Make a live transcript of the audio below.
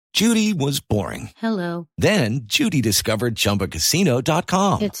Judy was boring. Hello. Then Judy discovered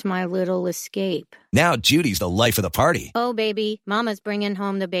ChumbaCasino.com. It's my little escape. Now Judy's the life of the party. Oh, baby, mama's bringing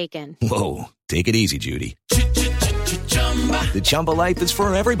home the bacon. Whoa, take it easy, Judy. The Chumba life is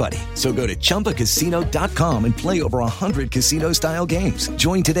for everybody. So go to ChumbaCasino.com and play over 100 casino-style games.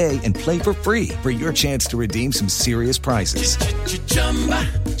 Join today and play for free for your chance to redeem some serious prizes.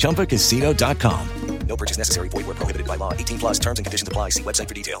 ChumbaCasino.com. No purchase necessary. Void where prohibited by law. 18 plus terms and conditions apply. See website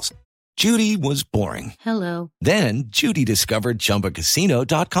for details. Judy was boring. Hello. Then Judy discovered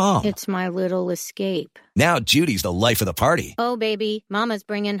ChumbaCasino.com. It's my little escape. Now Judy's the life of the party. Oh, baby, mama's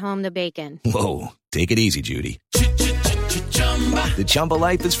bringing home the bacon. Whoa, take it easy, Judy. The Chumba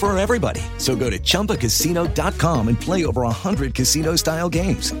life is for everybody. So go to ChumbaCasino.com and play over 100 casino-style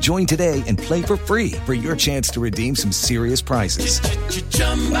games. Join today and play for free for your chance to redeem some serious prizes.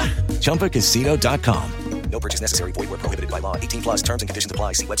 ChumbaCasino.com. No purchase necessary. Void where prohibited by law. 18 plus terms and conditions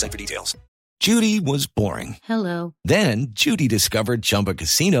apply. See website for details. Judy was boring. Hello. Then Judy discovered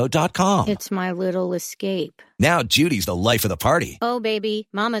ChumbaCasino.com. It's my little escape. Now Judy's the life of the party. Oh, baby,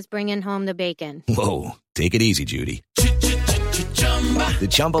 mama's bringing home the bacon. Whoa, take it easy, Judy. The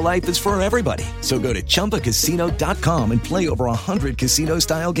Chumba life is for everybody. So go to ChumbaCasino.com and play over 100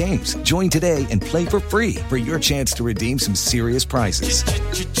 casino-style games. Join today and play for free for your chance to redeem some serious prizes.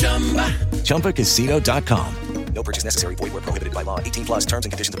 ChumbaCasino.com. No purchase necessary. Void where prohibited by law. 18 plus terms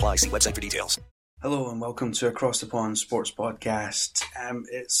and conditions apply. See website for details. Hello and welcome to Across the Pond Sports Podcast.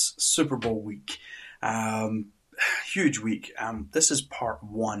 It's Super Bowl week. Huge week. This is part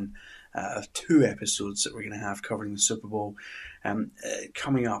one of 2 episodes that we're going to have covering the Super Bowl.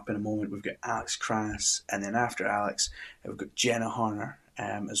 Coming up in a moment, we've got Alex Crannis, and then after Alex, we've got Jenna Harner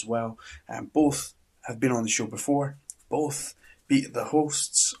as well. Both have been on the show before. Both beat the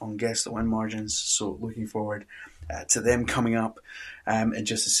hosts on Guess the Win margins, so looking forward to them coming up in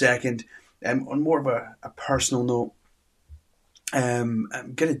just a second. On more of a personal note, I'm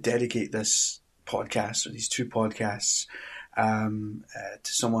going to dedicate this podcast, or these 2 podcasts, to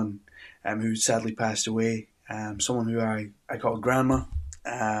someone who sadly passed away, someone who I call Grandma.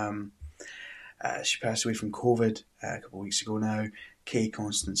 She passed away from COVID a couple of weeks ago now, Kay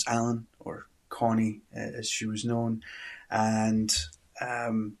Constance Allen, or Connie as she was known, and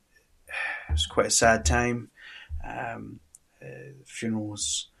it was quite a sad time. The funeral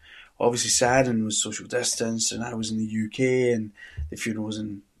was obviously sad and was social distance, and I was in the UK and the funeral was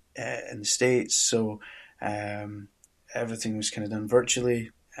in the States, so everything was kind of done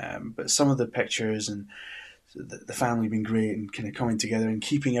virtually, but some of the pictures and the family been great and kind of coming together and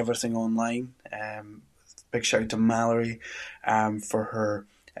keeping everything online. Big shout out to Mallory for her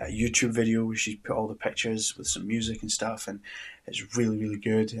YouTube video where she put all the pictures with some music and stuff, and it's really, really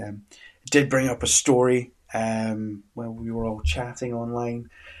good. It did bring up a story when we were all chatting online.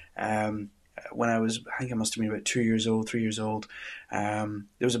 When I think I must have been about 3 years old, there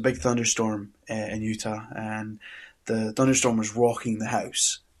was a big thunderstorm in Utah, and the thunderstorm was rocking the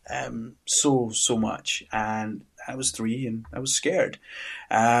house so much, and I was 3 and I was scared,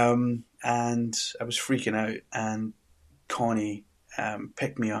 and I was freaking out, and Connie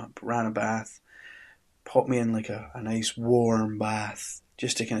picked me up, ran a bath, popped me in like a nice warm bath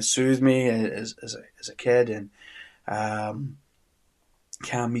just to kind of soothe me as a kid, and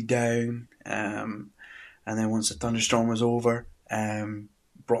calm me down, and then once the thunderstorm was over,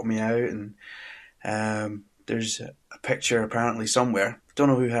 brought me out, and there's a picture apparently somewhere, don't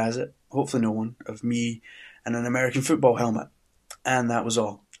know who has it, hopefully no one, of me and an American football helmet, and that was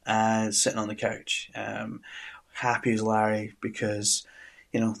all, sitting on the couch, happy as Larry because,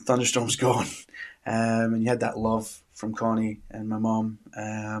 thunderstorm's gone, and you had that love from Connie and my mum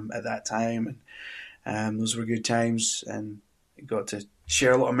at that time, and those were good times, and got to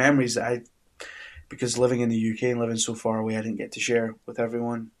share a lot of memories that because living in the UK and living so far away, I didn't get to share with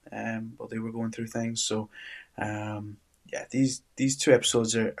everyone while they were going through things. So, these 2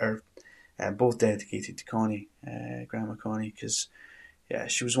 episodes are both dedicated to Connie, Grandma Connie, because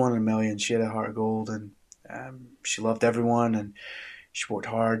she was one in a million. She had a heart of gold, and she loved everyone, and she worked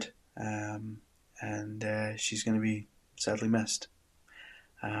hard, and she's going to be sadly missed.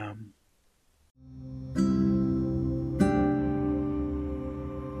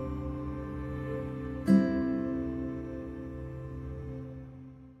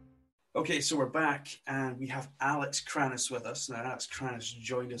 Okay, so we're back, and we have Alex Crannis with us. Now, Alex Crannis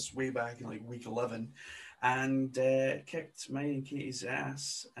joined us way back in week 11 and kicked mine and Katie's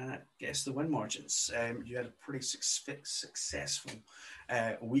ass at Guess the Win margins. You had a pretty successful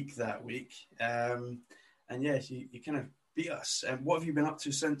week that week. You kind of beat us. What have you been up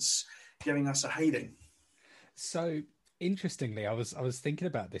to since giving us a hiding? So Interestingly, I was thinking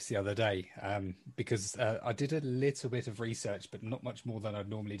about this the other day, because I did a little bit of research, but not much more than I'd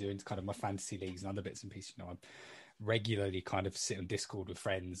normally do into kind of my fantasy leagues and other bits and pieces. I regularly kind of sit on Discord with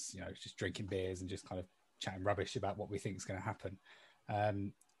friends, just drinking beers and just kind of chatting rubbish about what we think is going to happen.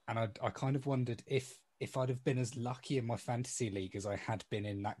 And I kind of wondered if I'd have been as lucky in my fantasy league as I had been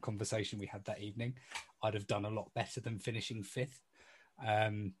in that conversation we had that evening, I'd have done a lot better than finishing fifth.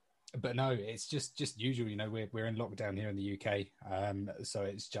 But no, it's just usual. We're in lockdown here in the UK, so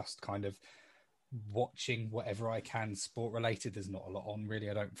it's just kind of watching whatever I can sport related. There's not a lot on really.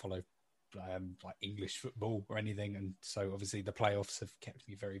 I don't follow like English football or anything, and so obviously the playoffs have kept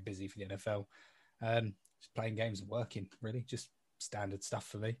me very busy for the NFL. Just playing games and working, really, just standard stuff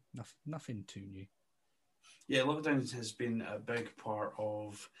for me. Nothing too new. Yeah, lockdown has been a big part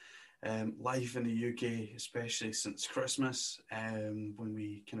of life in the UK, especially since Christmas, when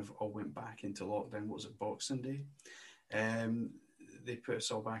we kind of all went back into lockdown. What was it, Boxing Day? They put us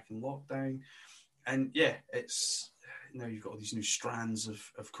all back in lockdown. And yeah, it's now you've got all these new strands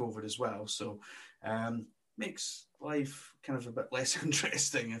of COVID as well. So makes life kind of a bit less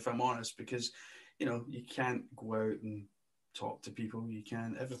interesting, if I'm honest, because, you can't go out and talk to people. You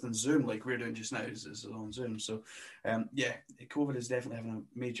can. Everything's Zoom, like we're doing just now, is on Zoom. So, COVID is definitely having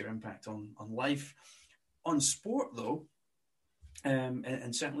a major impact on life. On sport, though,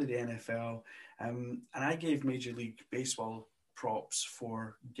 and certainly the NFL, and I gave Major League Baseball props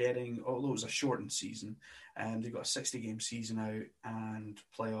for getting, although it was a shortened season, they've got a 60-game season out and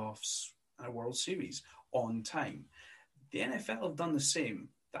playoffs and a World Series on time. The NFL have done the same.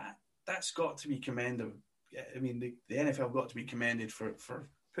 That's got to be commended. I mean, the NFL got to be commended for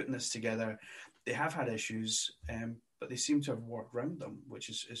putting this together. They have had issues, but they seem to have worked around them, which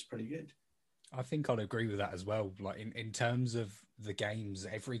is pretty good. I think I'd agree with that as well. Like in terms of the games,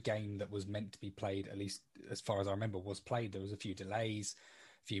 every game that was meant to be played, at least as far as I remember, was played. There was a few delays,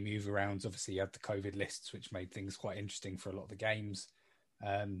 a few move arounds. Obviously, you had the COVID lists, which made things quite interesting for a lot of the games.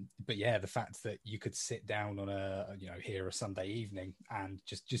 But yeah, the fact that you could sit down on a Sunday evening and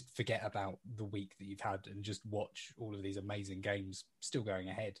just forget about the week that you've had and just watch all of these amazing games still going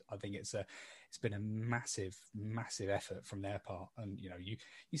ahead. I think it's been a massive effort from their part. And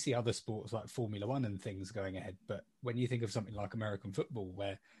you see other sports like Formula One and things going ahead, but when you think of something like American football,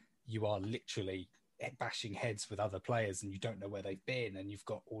 where you are literally bashing heads with other players and you don't know where they've been, and you've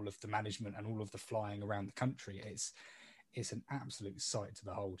got all of the management and all of the flying around the country, it's an absolute sight to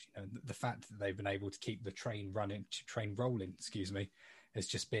behold. The fact that they've been able to keep the train rolling, has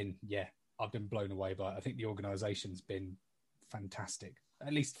just been, I've been blown away by it. I think the organisation's been fantastic,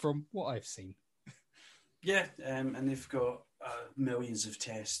 at least from what I've seen. Yeah, and they've got millions of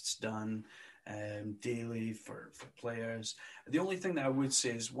tests done daily for players. The only thing that I would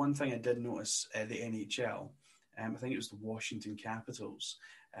say is one thing I did notice the NHL, I think it was the Washington Capitals,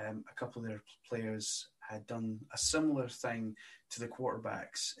 a couple of their players had done a similar thing to the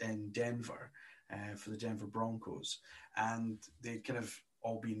quarterbacks in Denver for the Denver Broncos. And they'd kind of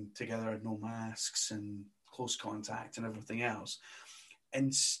all been together, no masks and close contact and everything else.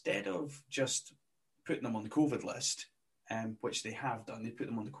 Instead of just putting them on the COVID list, which they have done, they put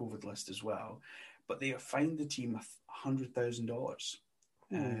them on the COVID list as well, but they have fined the team $100,000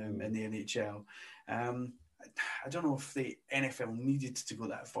 in the NHL. I don't know if the NFL needed to go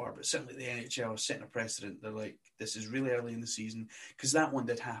that far, but certainly the NHL is setting a precedent. They're like, this is really early in the season, because that one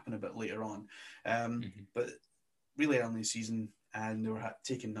did happen a bit later on. But really early in the season, and they were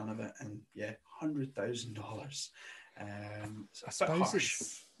taking none of it. And $100,000. I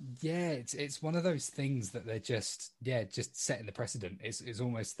suppose it's one of those things that they're just setting the precedent. It's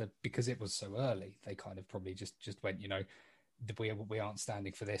almost because it was so early, they kind of probably just went, we aren't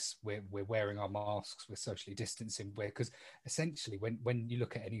standing for this. We're wearing our masks. We're socially distancing. Because essentially, when you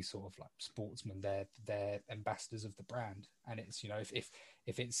look at any sort of like sportsman, they're ambassadors of the brand, and it's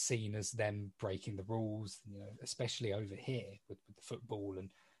if it's seen as them breaking the rules, especially over here with the football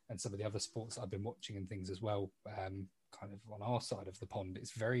and some of the other sports I've been watching and things as well, kind of on our side of the pond,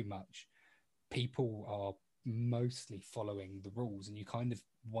 it's very much people are mostly following the rules, and you kind of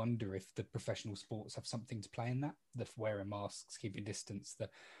wonder if the professional sports have something to play in that. The wearing masks, keeping distance,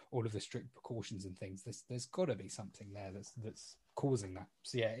 all of the strict precautions and things. There's got to be something there that's causing that.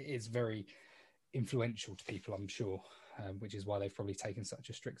 So yeah, it is very influential to people, I'm sure, which is why they've probably taken such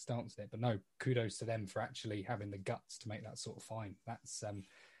a strict stance on it. But no, kudos to them for actually having the guts to make that sort of fine. That's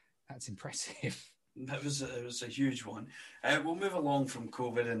impressive. It was a huge one. We'll move along from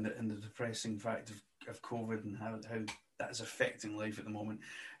COVID and the depressing fact of COVID and how that is affecting life at the moment.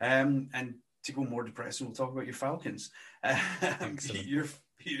 And to go more depressing, we'll talk about your Falcons. Excellent.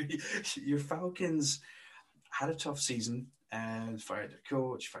 Your Falcons, had a tough season and fired their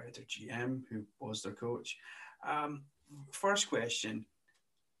coach, fired their GM, who was their coach. First question,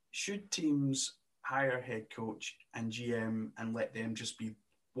 should teams hire a head coach and GM and let them just be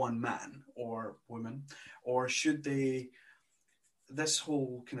one man or woman? Or should they, this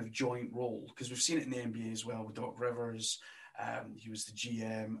whole kind of joint role, because we've seen it in the NBA as well with Doc Rivers, he was the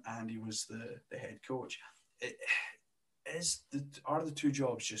GM and he was the head coach. Are the two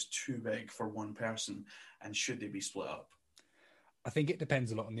jobs just too big for one person, and should they be split up? I think it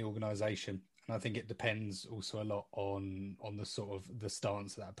depends a lot on the organisation, and I think it depends also a lot on the sort of the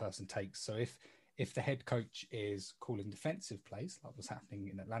stance that person takes. So if the head coach is calling defensive plays, like was happening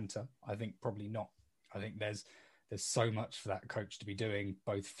in Atlanta, I think probably not. I think there's so much for that coach to be doing,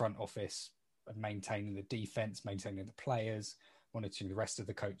 both front office, maintaining the defense, maintaining the players, monitoring the rest of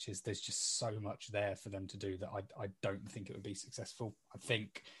the coaches. There's just so much there for them to do that I don't think it would be successful. I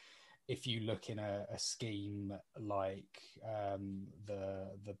think if you look in a scheme like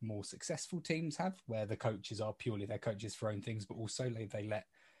the more successful teams have, where the coaches are purely their coaches for own things, but also they let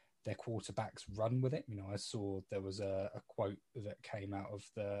their quarterbacks run with it. You know, I saw there was a quote that came out of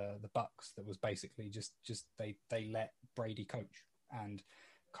the Bucks that was basically just they let Brady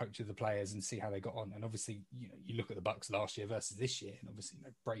coach of the players and see how they got on. And obviously, you know, you look at the Bucks last year versus this year, and obviously, you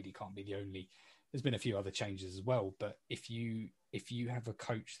know, Brady can't be the only. There's been a few other changes as well, but if you have a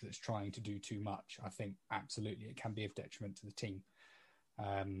coach that's trying to do too much, I think absolutely it can be of detriment to the team.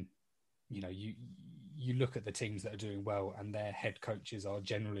 You know, you look at the teams that are doing well, and their head coaches are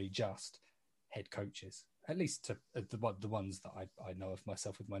generally just head coaches, at least to the ones that I know of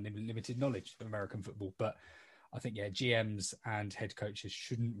myself with my limited knowledge of American football. But I think, yeah, GMs and head coaches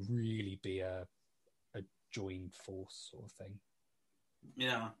shouldn't really be a joined force sort of thing.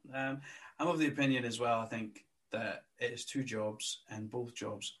 Yeah, I'm of the opinion as well. I think that it is two jobs, and both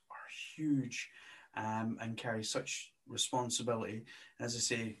jobs are huge and carry such responsibility. As I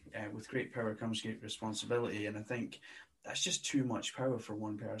say, with great power comes great responsibility, and I think that's just too much power for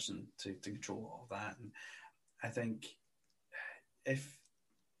one person to control all that. And I think if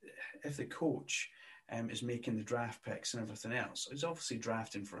the coach is making the draft picks and everything else, he's obviously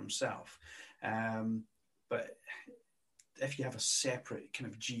drafting for himself. But if you have a separate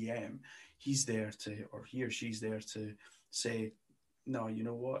kind of GM, he's there to, or he or she's there to say, no, you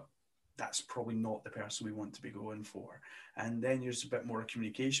know what? That's probably not the person we want to be going for. And then there's a bit more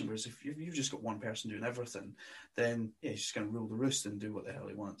communication. Whereas if you've just got one person doing everything, then yeah, he's just going to rule the roost and do what the hell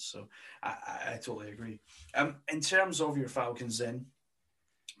he wants. So I totally agree. In terms of your Falcons then,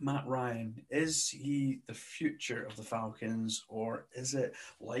 Matt Ryan, is he the future of the Falcons, or is it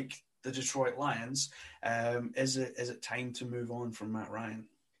like the Detroit Lions? Is it time to move on from Matt Ryan?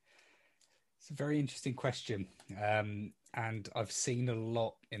 It's a very interesting question. And I've seen a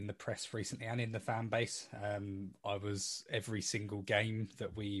lot in the press recently and in the fan base. I was every single game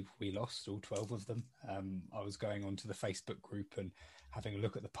that we lost, all 12 of them. I was going onto the Facebook group and having a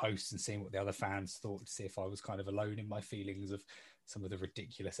look at the posts and seeing what the other fans thought to see if I was kind of alone in my feelings of some of the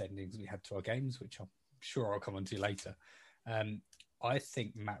ridiculous endings we had to our games, which I'm sure I'll come on to later. I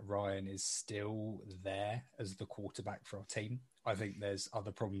think Matt Ryan is still there as the quarterback for our team. I think there's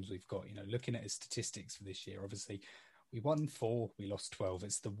other problems we've got. You know, looking at his statistics for this year, obviously we won 4, we lost 12.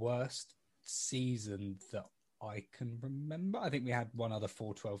 It's the worst season that I can remember. I think we had one other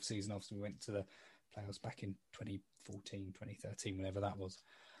 4-12 season after we went to the playoffs back in 2014, 2013, whenever that was.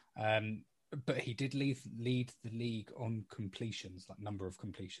 But he did lead the league on completions, like number of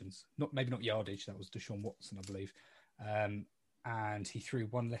completions. Maybe not yardage. That was Deshaun Watson, I believe. And he threw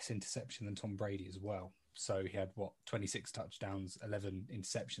one less interception than Tom Brady as well. So he had 26 touchdowns, 11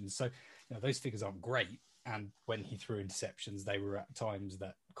 interceptions. So, you know, those figures aren't great. And when he threw interceptions, they were at times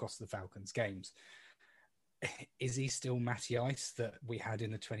that cost the Falcons games. Is he still Matty Ice that we had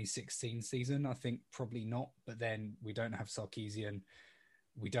in the 2016 season? I think probably not. But then we don't have Sarkisian.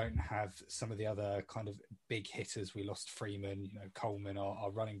 We don't have some of the other kind of big hitters. We lost Freeman, you know, Coleman.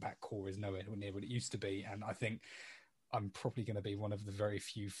 Our running back core is nowhere near what it used to be. And I think I'm probably going to be one of the very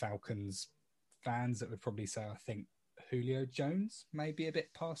few Falcons fans that would probably say I think Julio Jones may be a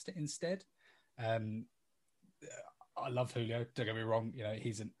bit past it instead. I love Julio, don't get me wrong. You know,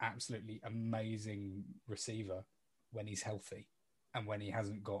 he's an absolutely amazing receiver when he's healthy and when he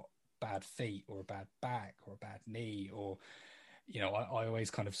hasn't got bad feet or a bad back or a bad knee or, you know, I always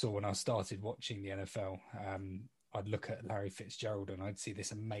kind of saw when I started watching the NFL, I'd look at Larry Fitzgerald and I'd see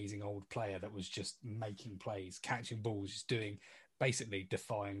this amazing old player that was just making plays, catching balls, just doing, basically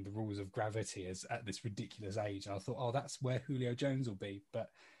defying the rules of gravity at this ridiculous age. And I thought, oh, that's where Julio Jones will be. But,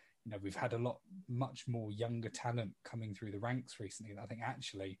 you know, we've had much more younger talent coming through the ranks recently. And I think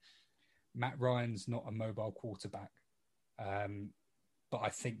actually Matt Ryan's not a mobile quarterback. But I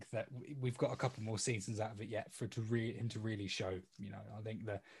think that we've got a couple more seasons out of it yet for him to really show. I think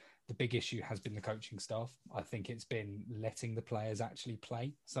the big issue has been the coaching staff. I think it's been letting the players actually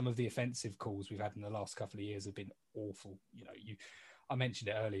play. Some of the offensive calls we've had in the last couple of years have been awful. I mentioned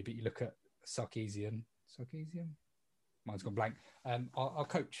it earlier, but you look at Sarkisian? Mine's gone blank. Our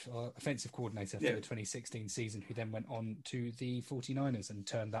coach, our offensive coordinator for the 2016 season, who then went on to the 49ers and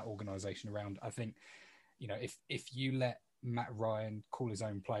turned that organization around. I think, if you let Matt Ryan call his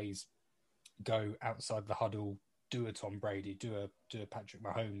own plays, go outside the huddle, do a Tom Brady, do a Patrick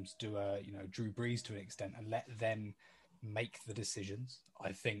Mahomes, do a Drew Brees to an extent, and let them make the decisions,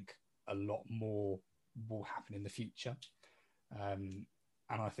 I think a lot more will happen in the future. And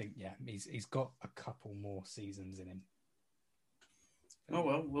I think he's got a couple more seasons in him. Oh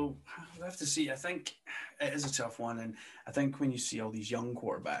well, we'll have to see. I think it is a tough one, and I think when you see all these young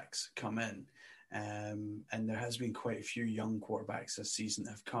quarterbacks come in, and there has been quite a few young quarterbacks this season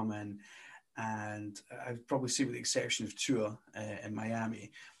that have come in. And I'd probably say, with the exception of Tua in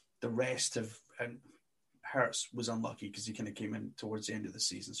Miami, the rest have. And Hurts was unlucky because he kind of came in towards the end of the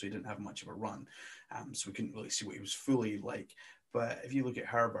season, so he didn't have much of a run. So we couldn't really see what he was fully like. But if you look at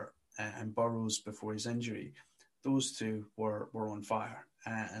Herbert and Burrows before his injury, those two were on fire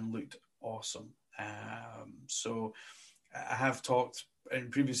and looked awesome. So I have talked in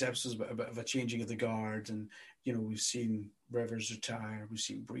previous episodes about a bit of a changing of the guard, and we've seen Rivers retire, we've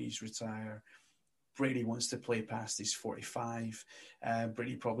seen Breeze retire. Brady wants to play past he's 45.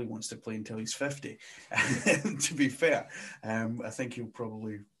 Brady probably wants to play until he's 50. To be fair, I think he'll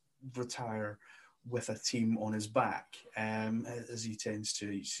probably retire with a team on his back, as he tends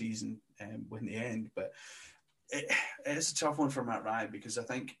to each season when they end. But it's a tough one for Matt Ryan, because I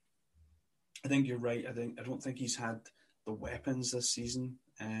think you're right. I don't think he's had the weapons this season.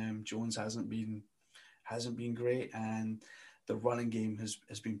 Jones hasn't been great, and the running game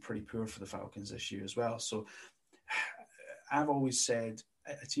has been pretty poor for the Falcons this year as well. So I've always said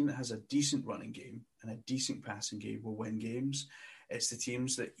a team that has a decent running game and a decent passing game will win games. It's the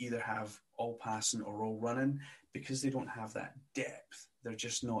teams that either have all passing or all running, because they don't have that depth. They're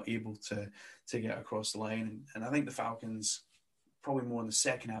just not able to get across the line. And I think the Falcons, probably more in the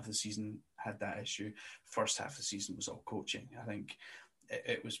second half of the season, had that issue. First half of the season was all coaching. I think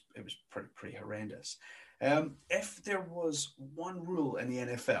it was pretty horrendous. If there was one rule in the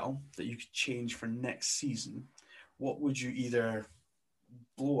NFL that you could change for next season, what would you either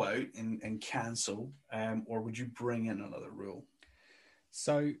blow out and cancel, or would you bring in another rule?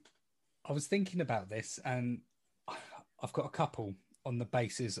 So I was thinking about this, and I've got a couple on the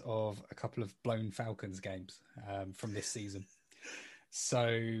basis of a couple of blown Falcons games from this season.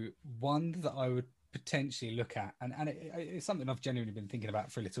 So one that I would potentially look at, and it's something I've genuinely been thinking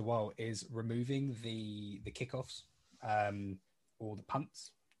about for a little while, is removing the kickoffs or the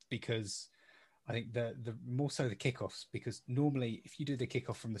punts, because I think the more so the kickoffs, because normally if you do the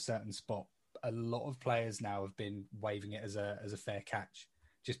kickoff from the certain spot, a lot of players now have been waving it as a fair catch,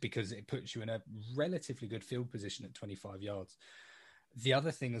 just because it puts you in a relatively good field position at 25 yards. The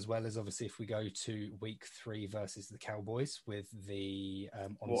other thing as well is, obviously, if we go to week 3 versus the Cowboys with the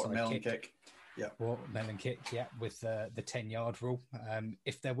onside kick. Yeah, watermelon kick. Yeah, with the 10-yard rule.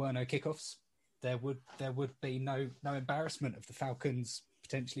 If there were no kickoffs, there would be no embarrassment of the Falcons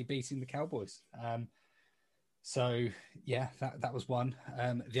potentially beating the Cowboys. So yeah, that was one.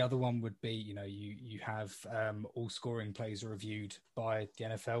 The other one would be, you have all scoring plays are reviewed by the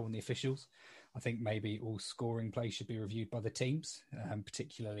NFL and the officials. I think maybe all scoring plays should be reviewed by the teams,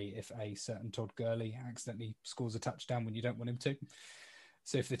 particularly if a certain Todd Gurley accidentally scores a touchdown when you don't want him to.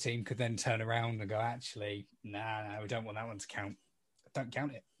 So if the team could then turn around and go, actually, no, we don't want that one to count. Don't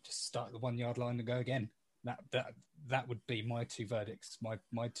count it. Just start at the 1 yard line and go again. That would be my two verdicts.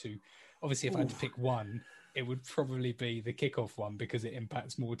 My two. Obviously, if I had to pick one, it would probably be the kickoff one, because it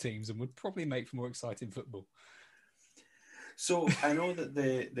impacts more teams and would probably make for more exciting football. So I know that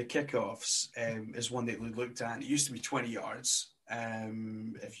the kickoffs is one that we looked at. It used to be 20 yards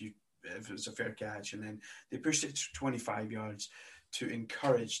if it was a fair catch, and then they pushed it to 25 yards to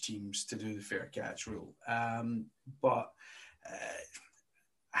encourage teams to do the fair catch rule. But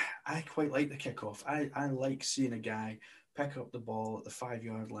I quite like the kickoff. I like seeing a guy pick up the ball at the 5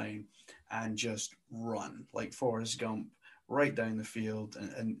 yard line and just run like Forrest Gump right down the field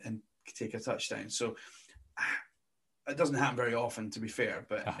and take a touchdown. So it doesn't happen very often, to be fair,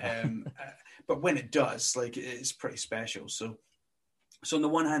 but when it does, like, it's pretty special. So on the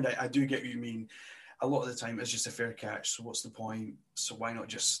one hand, I do get what you mean. A lot of the time, it's just a fair catch. So what's the point? So why not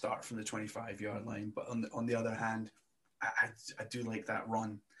just start from the 25 yard line? But on the other hand, I do like that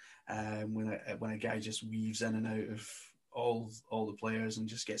run. when a guy just weaves in and out of all the players and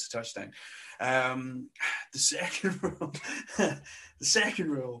just gets a touchdown. The second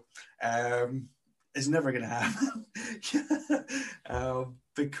rule, is never going to happen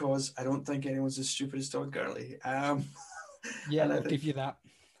because I don't think anyone's as stupid as Todd Gurley. I'll give you that.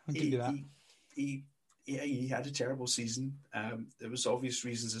 He had a terrible season. There was obvious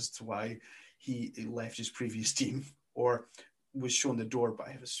reasons as to why he left his previous team or was shown the door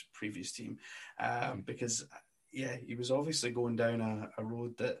by his previous team, because he was obviously going down a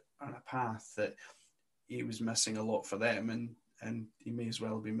road on a path that he was missing a lot for them, and he may as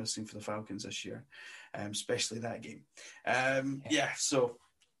well be missing for the Falcons this year, especially that game. So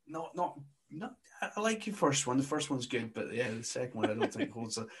not. I like your first one. The first one's good, but the second one I don't think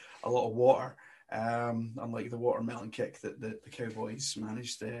holds a lot of water. Unlike the watermelon kick that the Cowboys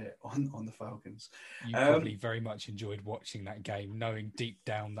managed on the Falcons. You probably very much enjoyed watching that game, knowing deep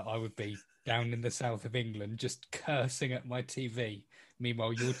down that I would be down in the south of England just cursing at my TV.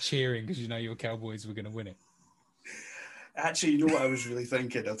 Meanwhile, you're cheering because you know your Cowboys were going to win it. Actually, you know what I was really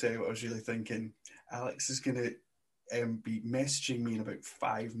thinking? I'll tell you what I was really thinking. Alex is going to be messaging me in about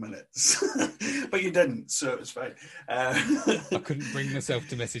 5 minutes, but you didn't, so it was fine. I couldn't bring myself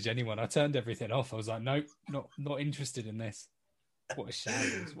to message anyone. I turned everything off. I was like, nope, not interested in this. What a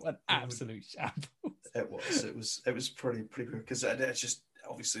shambles! What an absolute shambles! It was pretty poor because it's just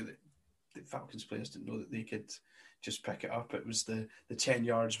obviously the Falcons players didn't know that they could just pick it up. It was the 10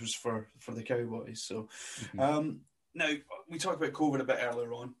 yards was for the Cowboys. So now we talked about COVID a bit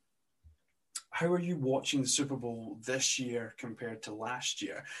earlier on. How are you watching the Super Bowl this year compared to last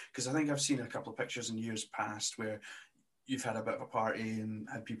year? Because I think I've seen a couple of pictures in years past where you've had a bit of a party and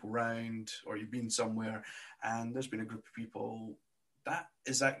had people round, or you've been somewhere and there's been a group of people.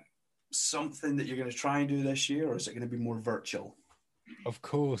 Is that something that you're going to try and do this year, or is it going to be more virtual? Of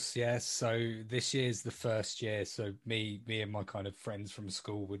course, yes. So this year's the first year. So me and my kind of friends from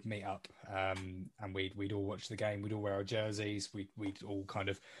school would meet up, and we'd all watch the game. We'd all wear our jerseys. We'd all kind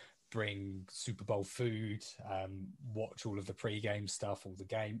of bring Super Bowl food, watch all of the pre-game stuff, all the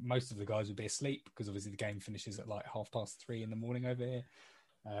game. Most of the guys would be asleep because obviously the game finishes at like 3:30 in the morning over here.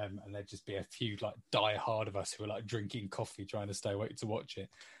 And there'd just be a few like die hard of us who were like drinking coffee, trying to stay awake to watch it.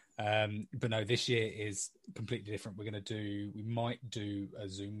 But no, this year is completely different. We might do a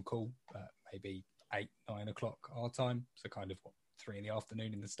Zoom call, maybe 8-9 o'clock our time. So kind of 3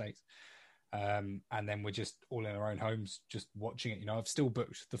 PM in the States. And then we're just all in our own homes, just watching it. You know, I've still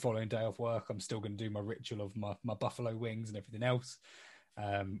booked the following day off work. I'm still going to do my ritual of my buffalo wings and everything else.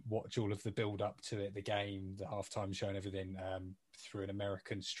 Watch all of the build up to it, the game, the halftime show and everything through an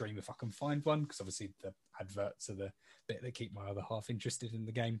American stream if I can find one, because obviously the adverts are the bit that keep my other half interested in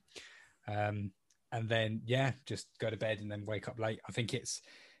the game. And then, just go to bed and then wake up late. I think it's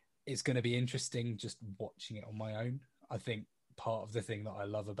going to be interesting just watching it on my own. I think part of the thing that I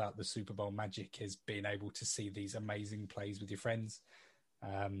love about the Super Bowl magic is being able to see these amazing plays with your friends.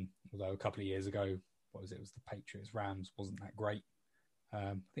 Although a couple of years ago, it was the Patriots-Rams, wasn't that great.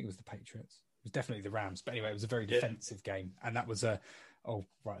 I think it was the Patriots. It was definitely the Rams. But anyway, it was a very defensive game. And that was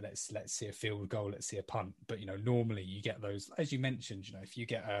let's see a field goal, let's see a punt. But, you know, normally you get those, as you mentioned, you know, if you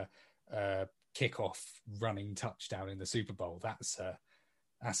get a kickoff running touchdown in the Super Bowl, that's a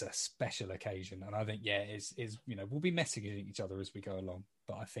special occasion. And I think, is you know, we'll be messaging each other as we go along.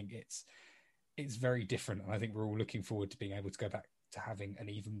 But I think it's very different. And I think we're all looking forward to being able to go back to having an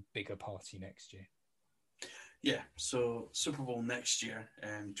even bigger party next year. Yeah, so Super Bowl next year,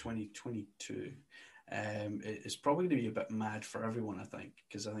 2022, it's probably going to be a bit mad for everyone, I think,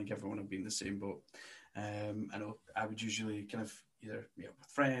 because I think everyone will be in the same boat. I know I would usually kind of either meet up with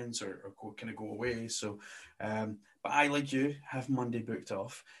friends or go away. So, but I, like you, have Monday booked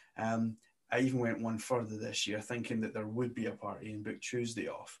off. I even went one further this year, thinking that there would be a party and booked Tuesday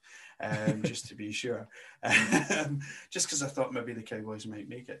off, just to be sure. Just because I thought maybe the Cowboys might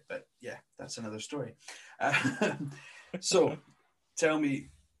make it. But yeah, that's another story. So tell me,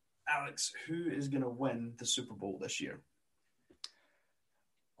 Alex, who is going to win the Super Bowl this year?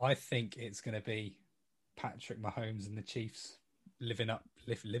 I think it's going to be Patrick Mahomes and the Chiefs lifting up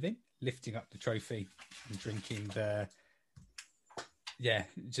the trophy and drinking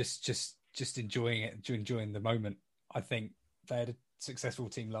just enjoying it, enjoying the moment. I think they had a successful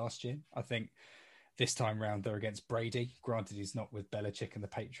team last year. I think this time round they're against Brady. Granted, he's not with Belichick and the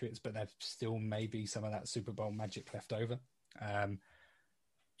Patriots, but there's still maybe some of that Super Bowl magic left over.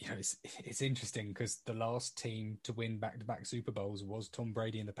 You know, it's interesting because the last team to win back-to-back Super Bowls was Tom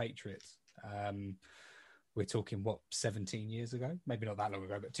Brady and the Patriots. We're talking, 17 years ago? Maybe not that long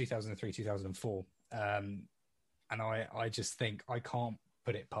ago, but 2003, 2004. And I just think I can't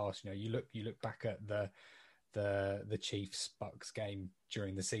put it past. You look back at the Chiefs Bucks game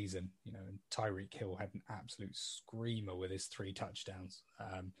during the season, and Tyreek Hill had an absolute screamer with his 3 touchdowns,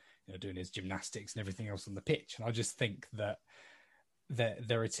 doing his gymnastics and everything else on the pitch. And I just think that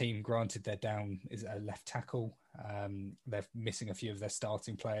they're a team, granted they're down is a left tackle. They're missing a few of their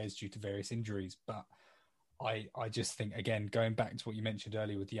starting players due to various injuries, but I just think, again, going back to what you mentioned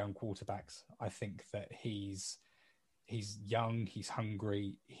earlier with the young quarterbacks, I think that he's young, he's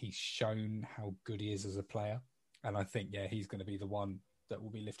hungry, he's shown how good he is as a player. And I think, he's going to be the one that will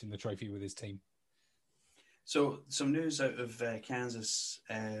be lifting the trophy with his team. So some news out of Kansas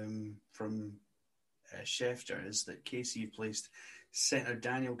from Schefter is that KC placed centre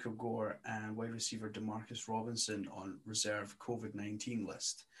Daniel Kilgore and wide receiver Demarcus Robinson on reserve COVID-19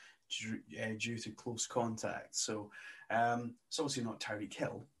 list due to close contact. So it's obviously not Tyreek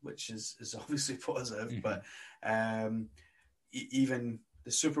Hill, which is obviously positive, but even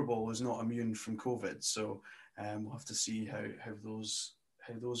the Super Bowl is not immune from COVID. So we'll have to see how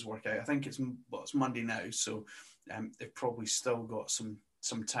those work out. I think it's Monday now, so they've probably still got some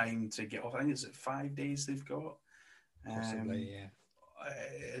time to get off. I think it's 5 days they've got. Possibly, yeah.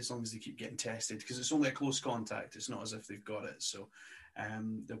 As long as they keep getting tested, because it's only a close contact. It's not as if they've got it. So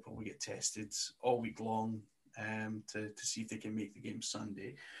they'll probably get tested all week long to see if they can make the game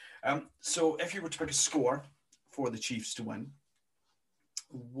Sunday. So if you were to pick a score for the Chiefs to win,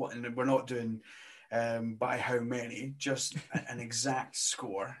 and we're not doing by how many, just an exact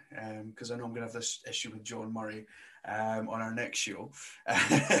score, because I know I'm going to have this issue with John Murray on our next show,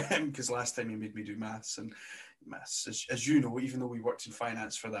 because last time he made me do maths, and maths, as you know, even though we worked in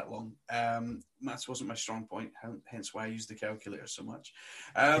finance for that long, maths wasn't my strong point, hence why I used the calculator so much.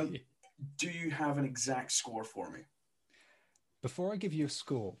 Do you have an exact score for me? Before I give you a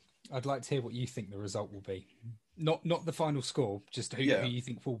score, I'd like to hear what you think the result will be. Not the final score, just who you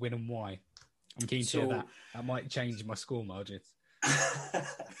think will win and why. I'm keen to hear that. That might change my score margins.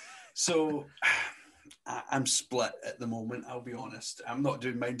 So I'm split at the moment, I'll be honest. I'm not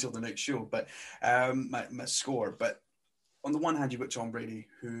doing mine till the next show, but my score. But on the one hand, you've got Tom Brady,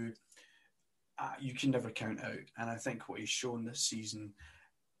 who you can never count out. And I think what he's shown this season,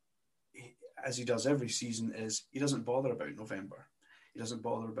 as he does every season, is he doesn't bother about November. He doesn't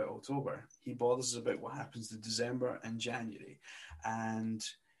bother about October. He bothers about what happens in December and January. And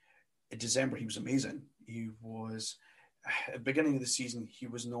in December, he was amazing. He was, at the beginning of the season, he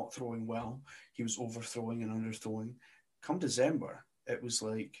was not throwing well. He was overthrowing and underthrowing. Come December, it was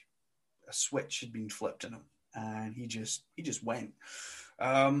like a switch had been flipped in him, and he just went.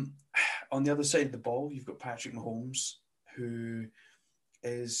 On the other side of the ball, you've got Patrick Mahomes, who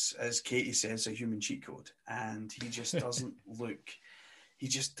is, as Katie says, a human cheat code, and he just doesn't look. He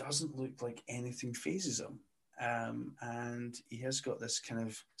just doesn't look like anything phases him. And he has got this kind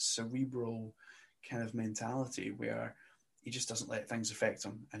of cerebral kind of mentality where he just doesn't let things affect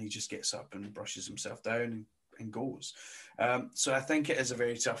him, and he just gets up and brushes himself down and goes. So I think it is a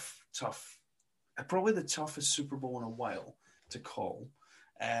very tough, probably the toughest Super Bowl in a while to call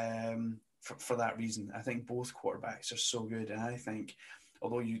for that reason. I think both quarterbacks are so good. And I think,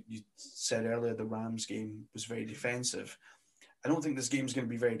 although you said earlier the Rams game was very defensive, I don't think this game is going to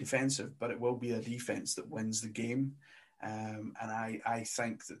be very defensive, but it will be a defense that wins the game. And I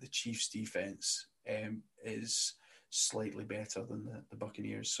think that the Chiefs' defense is slightly better than the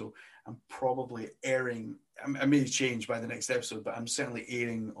Buccaneers. So I'm probably erring. I may change by the next episode, but I'm certainly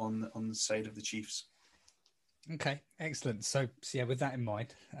erring on the side of the Chiefs. Okay, excellent. So yeah, with that in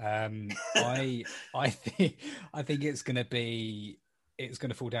mind, I think it's going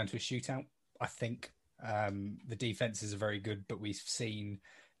to fall down to a shootout. I think. The defenses are very good, but we've seen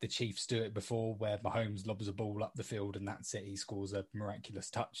the Chiefs do it before, where Mahomes lobs a ball up the field and that's it. He scores a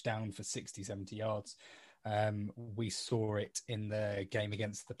miraculous touchdown for 60, 70 yards. We saw it in the game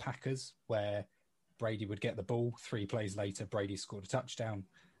against the Packers, where Brady would get the ball. 3 plays later, Brady scored a touchdown.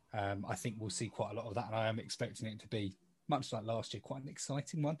 I think we'll see quite a lot of that, and I am expecting it to be, much like last year, quite an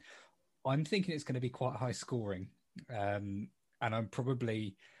exciting one. I'm thinking it's going to be quite high scoring, and I'm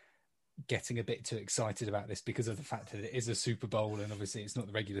probably getting a bit too excited about this because of the fact that it is a Super Bowl, and obviously it's not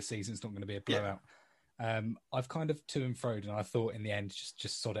the regular season, it's not going to be a blowout. I've kind of to and froed, and I thought in the end,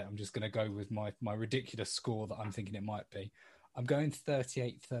 just sod it. I'm just going to go with my ridiculous score that I'm thinking it might be. I'm going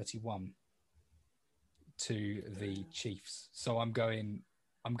 38-31 to the Chiefs. So I'm going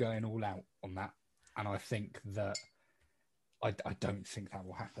all out on that, and I think that I don't think that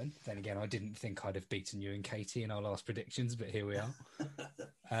will happen. Then again, I didn't think I'd have beaten you and Katie in our last predictions, but here we are.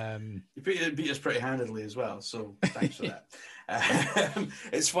 You beat us pretty handedly as well, so thanks for that.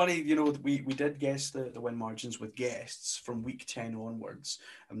 It's funny, we did guess the win margins with guests from week 10 onwards,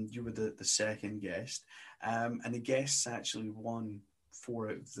 and you were the second guest, and the guests actually won 4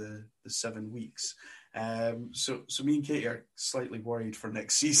 out of the 7 weeks. So me and Katie are slightly worried for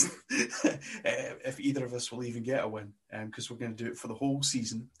next season if either of us will even get a win, because we're going to do it for the whole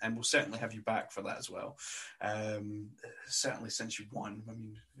season, and we'll certainly have you back for that as well. Certainly since you won, I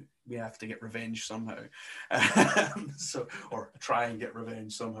mean, we have to get revenge somehow, or try and get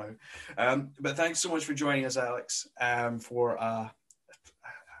revenge somehow. But thanks so much for joining us, Alex, for a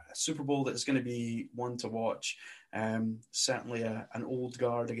Super Bowl that is going to be one to watch. Certainly an old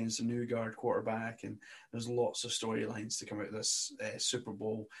guard against a new guard quarterback, and there's lots of storylines to come out of this Super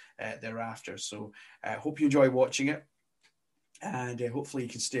Bowl thereafter. So I hope you enjoy watching it, and hopefully you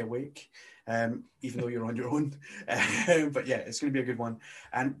can stay awake, even though you're on your own. But yeah, it's going to be a good one,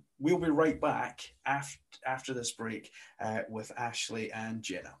 and we'll be right back after this break with Ashley and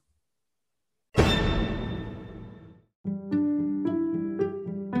Jenna.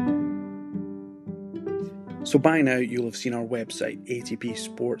 So by now, you'll have seen our website,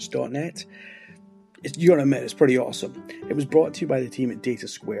 atpsports.net. You gotta admit, it's pretty awesome. It was brought to you by the team at Data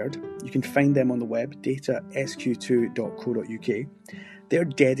Squared. You can find them on the web, datasq2.co.uk. They're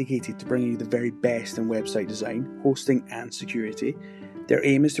dedicated to bringing you the very best in website design, hosting and security. Their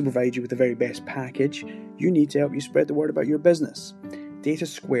aim is to provide you with the very best package you need to help you spread the word about your business. Data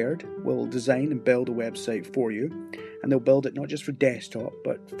Squared will design and build a website for you, and they'll build it not just for desktop,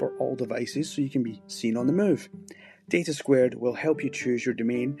 but for all devices, so you can be seen on the move. Data Squared will help you choose your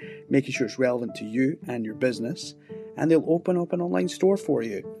domain, making sure it's relevant to you and your business, and they'll open up an online store for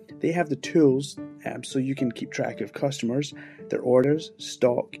you. They have the tools so you can keep track of customers, their orders,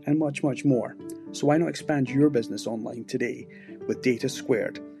 stock, and much, much more. So why not expand your business online today with Data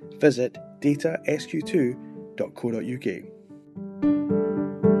Squared? Visit datasq2.co.uk.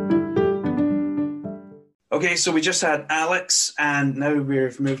 Okay, so we just had Alex, and now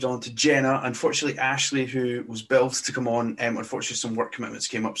we've moved on to Jenna. Unfortunately, Ashley, who was billed to come on, unfortunately some work commitments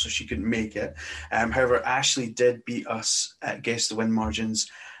came up, so she couldn't make it. However, Ashley did beat us at Guess the Win margins,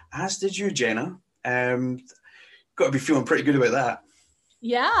 as did you, Jenna. Got to be feeling pretty good about that.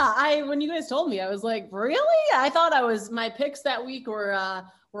 Yeah, when you guys told me, I was like, really? I thought my picks that week were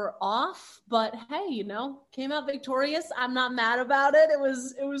off, but hey, came out victorious. I'm not mad about it. It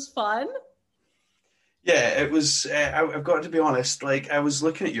was fun. Yeah, it was. I've got to be honest. Like, I was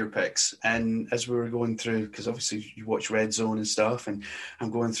looking at your picks, and as we were going through, because obviously you watch Red Zone and stuff, and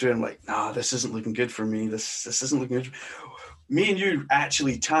I'm going through, and I'm like, nah, this isn't looking good for me. This isn't looking good. Me and you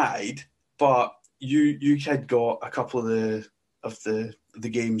actually tied, but you had got a couple of the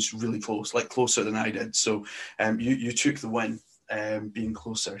games really close, like closer than I did. So you took the win, being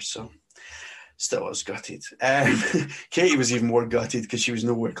closer. So. Still, I was gutted. Katie was even more gutted because she was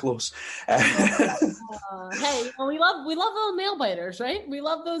nowhere close. Hey, we love those nail biters, right? We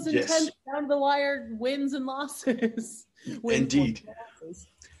love those intense, down the wire wins and losses. Indeed.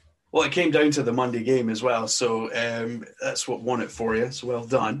 Well, it came down to the Monday game as well, so that's what won it for you. So well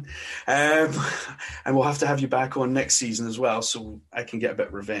done. And we'll have to have you back on next season as well, so I can get a bit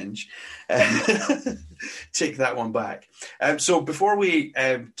of revenge. Take that one back. So before we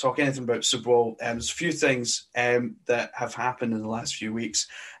talk anything about Super Bowl, there's a few things that have happened in the last few weeks,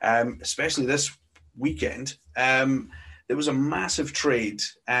 especially this weekend. There was a massive trade,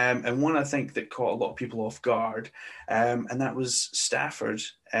 and one I think that caught a lot of people off guard, and that was Stafford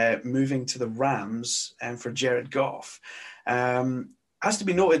moving to the Rams for Jared Goff. Has to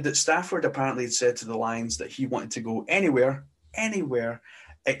be noted that Stafford apparently had said to the Lions that he wanted to go anywhere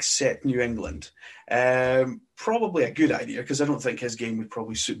except New England. Probably a good idea, because I don't think his game would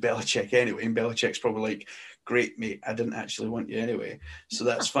probably suit Belichick anyway, and Belichick's probably like, great, mate, I didn't actually want you anyway, so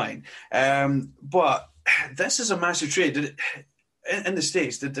that's fine. But this is a massive trade. In the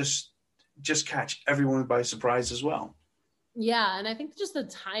States, did this just catch everyone by surprise as well? Yeah, and I think just the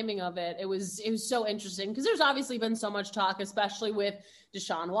timing of it, it was so interesting, because there's obviously been so much talk, especially with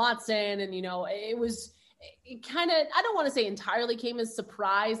Deshaun Watson, and it kind of, I don't want to say entirely came as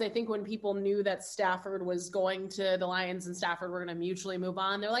surprise. I think when people knew that Stafford was going to the Lions and Stafford were going to mutually move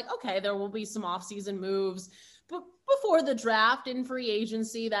on, they're like, okay, there will be some offseason moves, but before the draft in free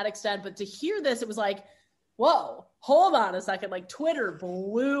agency, that extent. But to hear this, it was like, whoa, hold on a second. Like, Twitter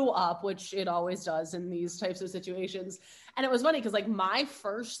blew up, which it always does in these types of situations. And it was funny because, like, my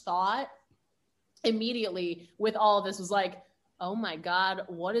first thought immediately with all of this was like, oh my God,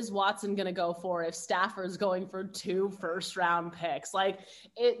 what is Watson going to go for if Stafford's going for 2 first-round picks? Like,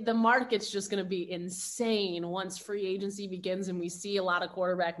 the market's just going to be insane once free agency begins and we see a lot of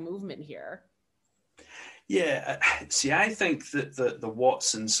quarterback movement here. Yeah, see, I think that the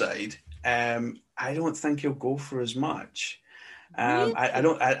Watson side, I don't think he'll go for as much. Really? I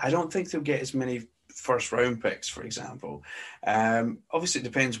don't think they'll get as many first round picks, for example. Obviously, it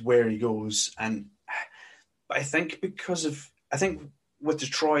depends where he goes, but I think with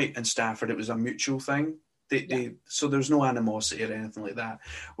Detroit and Stafford, it was a mutual thing. So there's no animosity or anything like that.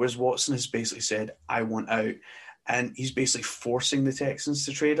 Whereas Watson has basically said, "I want out," and he's basically forcing the Texans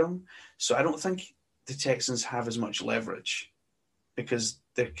to trade him. So I don't think the Texans have as much leverage, because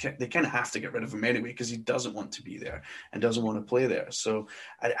they kind of have to get rid of him anyway, because he doesn't want to be there and doesn't want to play there. So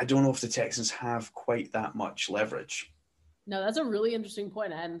I don't know if the Texans have quite that much leverage. No, that's a really interesting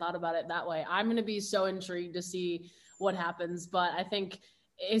point. I hadn't thought about it that way. I'm going to be so intrigued to see what happens, but I think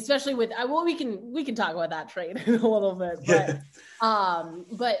especially with, we can talk about that trade in a little bit, but,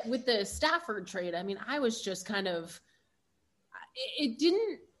 but with the Stafford trade, I mean, I was just kind of,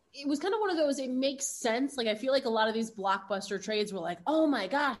 it was kind of one of those, it makes sense. Like, I feel like a lot of these blockbuster trades were like, oh my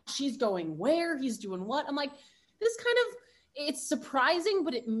gosh, she's going where? He's doing what? I'm like, this kind of, it's surprising,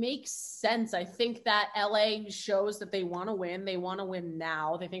 but it makes sense. I think that LA shows that they want to win. They want to win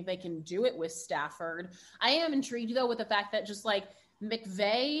now. They think they can do it with Stafford. I am intrigued, though, with the fact that just like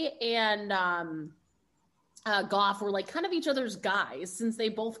McVay and Goff were like kind of each other's guys since they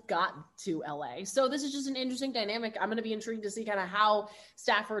both got to LA. So this is just an interesting dynamic. I'm going to be intrigued to see kind of how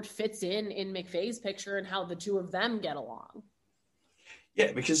Stafford fits in McVay's picture and how the two of them get along.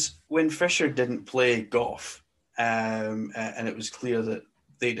 Yeah, because when Fisher didn't play Goff, and it was clear that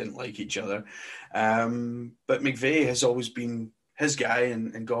they didn't like each other, but McVay has always been his guy,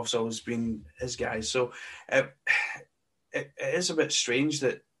 and Goff's always been his guy. So it is a bit strange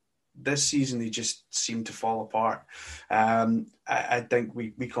that this season they just seem to fall apart. I think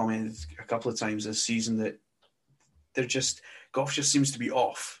we commented a couple of times this season that Goff just seems to be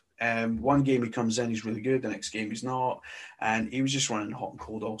off. One game he comes in, he's really good. The next game he's not, and he was just running hot and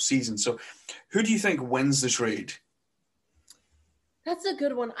cold all season. So, who do you think wins the trade? That's a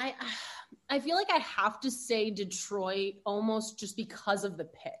good one. I feel like I have to say Detroit, almost just because of the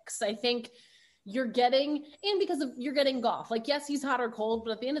picks. I think you're getting Goff. Like, yes, he's hot or cold,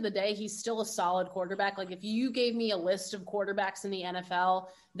 but at the end of the day, he's still a solid quarterback. Like, if you gave me a list of quarterbacks in the NFL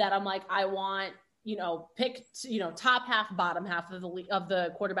that I'm like, I want, pick, top half, bottom half of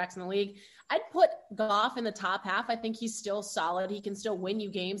the quarterbacks in the league, I'd put Goff in the top half. I think he's still solid. He can still win you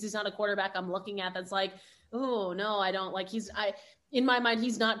games. He's not a quarterback I'm looking at that's like, oh no, I don't like, in my mind,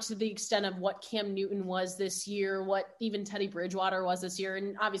 he's not to the extent of what Cam Newton was this year, what even Teddy Bridgewater was this year.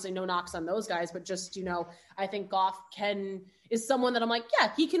 And obviously no knocks on those guys, but just, I think Goff is someone that I'm like,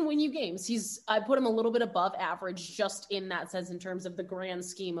 yeah, he can win you games. I put him a little bit above average just in that sense, in terms of the grand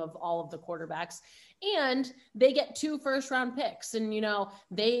scheme of all of the quarterbacks. And they get 2 first-round picks. And,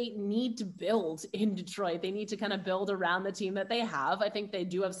 they need to build in Detroit. They need to kind of build around the team that they have. I think they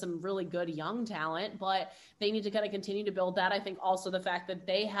do have some really good young talent, but they need to kind of continue to build that. I think also the fact that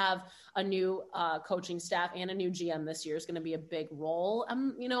they have a new coaching staff and a new GM this year is going to be a big role.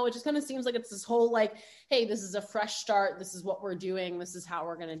 It just kind of seems like it's this whole like, hey, this is a fresh start. This is what we're doing. This is how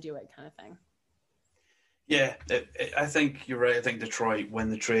we're going to do it kind of thing. Yeah, I think you're right. I think Detroit win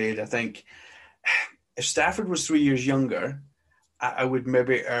the trade. I think if Stafford was 3 years younger, I would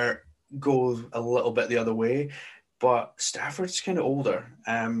maybe go a little bit the other way. But Stafford's kind of older,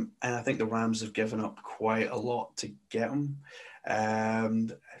 and I think the Rams have given up quite a lot to get him.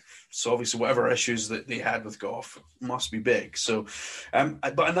 So obviously, whatever issues that they had with Goff must be big. So,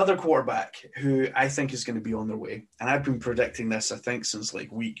 but another quarterback who I think is going to be on their way, and I've been predicting this, I think, since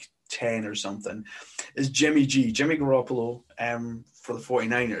like week 10 or something, is Jimmy G. Jimmy Garoppolo for the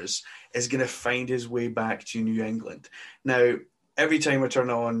 49ers is going to find his way back to New England. Now, every time I turn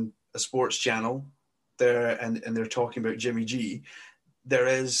on a sports channel there and they're talking about Jimmy G, there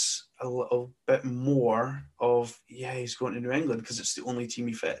is a little bit more of, yeah, he's going to New England because it's the only team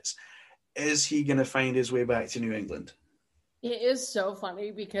he fits. Is he going to find his way back to New England? It is so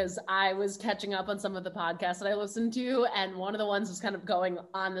funny because I was catching up on some of the podcasts that I listened to, and one of the ones was kind of going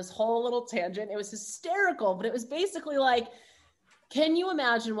on this whole little tangent. It was hysterical, but it was basically like, can you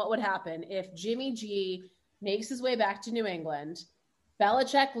imagine what would happen if Jimmy G makes his way back to New England,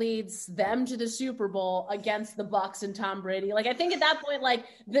 Belichick leads them to the Super Bowl against the Bucs and Tom Brady? Like, I think at that point, like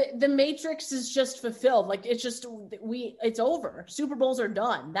the Matrix is just fulfilled. Like, it's over. Super Bowls are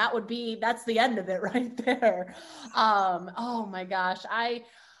done. That's the end of it right there. Oh my gosh.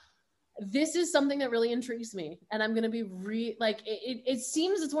 this is something that really intrigues me. And I'm going to be it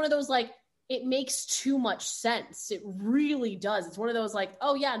seems it's one of those, like, it makes too much sense. It really does. It's one of those like,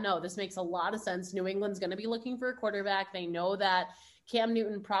 oh yeah, no, this makes a lot of sense. New England's going to be looking for a quarterback. They know that Cam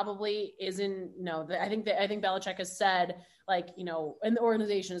Newton probably isn't, I think Belichick has said, like, and the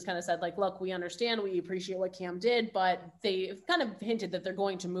organization has kind of said, like, look, we understand, we appreciate what Cam did, but they've kind of hinted that they're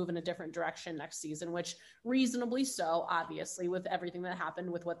going to move in a different direction next season, which reasonably so, obviously, with everything that happened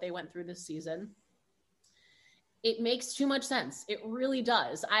with what they went through this season. It makes too much sense. It really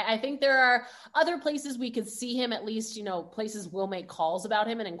does. I think there are other places we could see him, at least, places will make calls about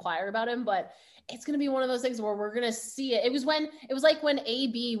him and inquire about him, but it's going to be one of those things where we're going to see it. It was like when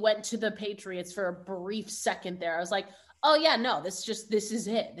AB went to the Patriots for a brief second there. I was like, oh yeah, no, this is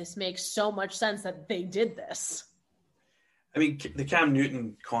it. This makes so much sense that they did this. I mean, the Cam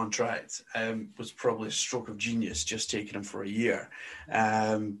Newton contract was probably a stroke of genius, just taking him for a year,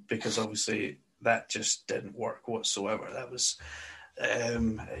 because obviously that just didn't work whatsoever. That was,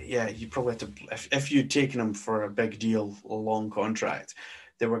 you probably had to, if you'd taken him for a big deal, a long contract,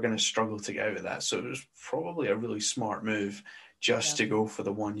 they were going to struggle to get out of that. So it was probably a really smart move just to go for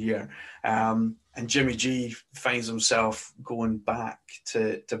the 1 year. And Jimmy G finds himself going back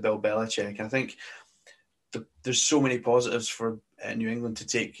to Bill Belichick. And I think there's so many positives for New England to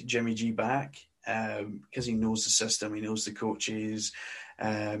take Jimmy G back, because he knows the system, he knows the coaches,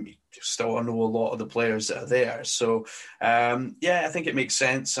 still know a lot of the players that are there. So, I think it makes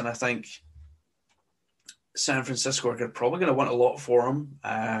sense. And I think San Francisco are probably going to want a lot for him,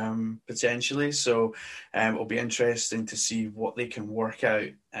 potentially. So it'll be interesting to see what they can work out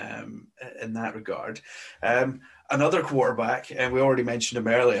in that regard. Another quarterback, and we already mentioned him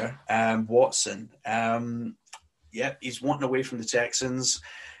earlier, Watson. He's wanting away from the Texans.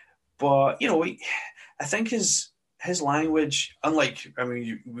 But, I think his language, unlike,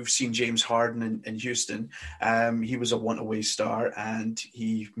 we've seen James Harden in Houston. He was a want-away star, and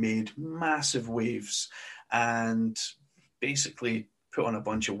he made massive waves and basically put on a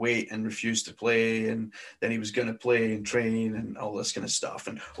bunch of weight and refused to play. And then he was going to play and train and all this kind of stuff.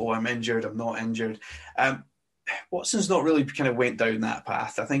 And, I'm injured, I'm not injured. Watson's not really kind of went down that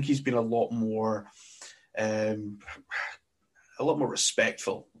path. I think he's been a lot more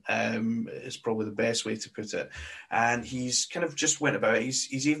respectful, is probably the best way to put it. And he's kind of just went about it.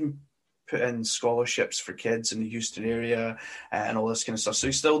 He's even put in scholarships for kids in the Houston area and all this kind of stuff. So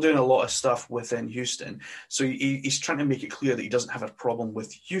he's still doing a lot of stuff within Houston. So he's trying to make it clear that he doesn't have a problem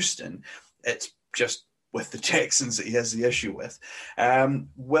with Houston. It's just with the Texans that he has the issue with.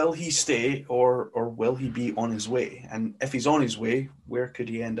 Will he stay or will he be on his way? And if he's on his way, where could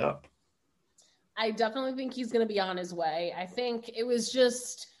he end up? I definitely think he's going to be on his way. I think it was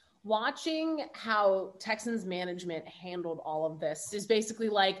just watching how Texans management handled all of this is basically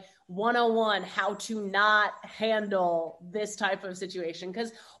like 101, how to not handle this type of situation.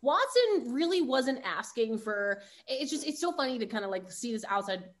 Because Watson really wasn't asking for, it's so funny to kind of like see this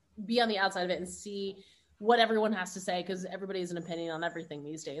outside, be on the outside of it and see what everyone has to say, because everybody has an opinion on everything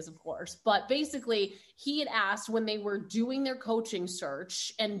these days, of course. But basically, he had asked when they were doing their coaching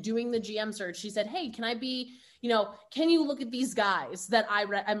search and doing the GM search, he said, hey, can I be, can you look at these guys that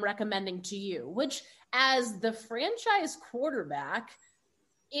I'm recommending to you? Which, as the franchise quarterback,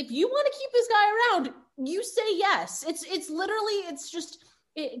 if you want to keep this guy around, you say yes. It's literally, it's just,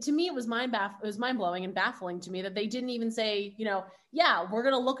 to me, it was mind-blowing and baffling to me that they didn't even say, yeah, we're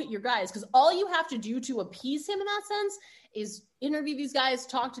going to look at your guys. Because all you have to do to appease him in that sense is interview these guys,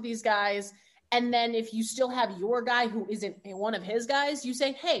 talk to these guys. And then if you still have your guy who isn't one of his guys, you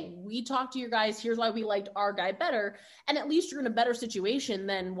say, hey, we talked to your guys. Here's why we liked our guy better. And at least you're in a better situation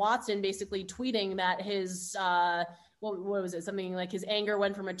than Watson basically tweeting that his, what was it? Something like his anger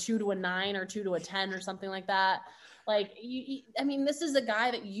went from a 2 to a 9 or 2 to a 10 or something like that. Like, this is a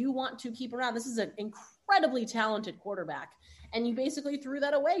guy that you want to keep around. This is an incredibly talented quarterback. And you basically threw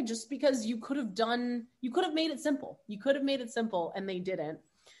that away just because you could have made it simple. You could have made it simple, and they didn't.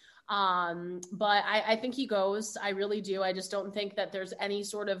 But I think he goes. I really do. I just don't think that there's any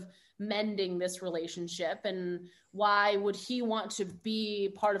sort of mending this relationship. And why would he want to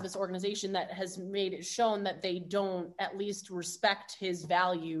be part of this organization that has made it shown that they don't at least respect his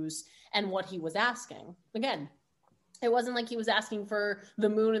values and what he was asking? Again, it wasn't like he was asking for the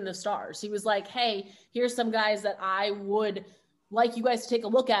moon and the stars. He was like, hey, here's some guys that I would like you guys to take a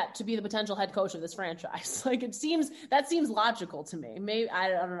look at to be the potential head coach of this franchise. Like, that seems logical to me. Maybe, I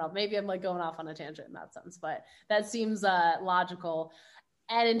don't know. Maybe I'm like going off on a tangent in that sense, but that seems logical.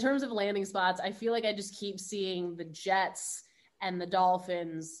 And in terms of landing spots, I feel like I just keep seeing the Jets and the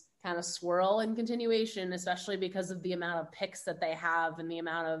Dolphins kind of swirl and continuation, especially because of the amount of picks that they have and the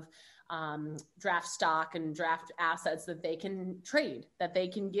amount of draft stock and draft assets that they can trade, that they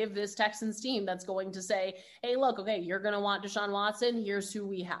can give this Texans team that's going to say, hey, look, okay, you're going to want Deshaun Watson. Here's who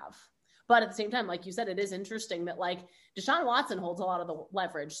we have. But at the same time, like you said, it is interesting that like Deshaun Watson holds a lot of the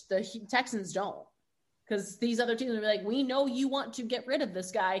leverage. The Texans don't, because these other teams will be like, we know you want to get rid of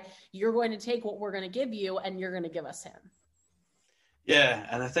this guy. You're going to take what we're going to give you and you're going to give us him. Yeah,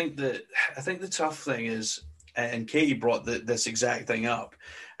 and I think the tough thing is, and Katie brought this exact thing up.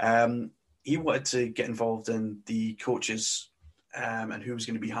 He wanted to get involved in the coaches and who was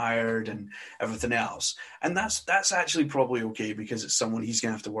going to be hired and everything else, and that's actually probably okay because it's someone he's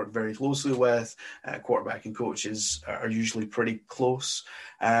going to have to work very closely with. Quarterback and coaches are usually pretty close,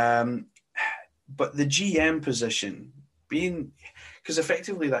 but the GM position being, because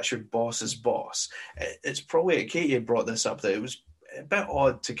effectively that's your boss's boss. It's probably, Katie had brought this up, that it was a bit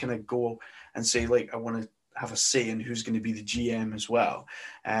odd to kind of go and say, like, I want to have a say in who's going to be the GM as well,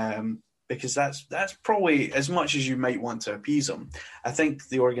 because that's probably, as much as you might want to appease them, I think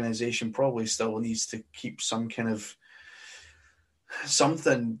the organization probably still needs to keep some kind of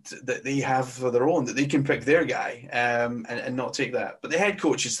something that they have for their own, that they can pick their guy and not take that. But the head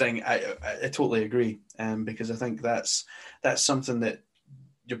coaches thing, I totally agree, because I think that's something that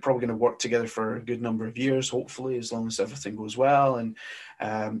you're probably going to work together for a good number of years, hopefully, as long as everything goes well. And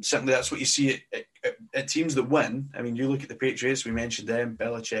certainly that's what you see at teams that win. I mean, you look at the Patriots, we mentioned them,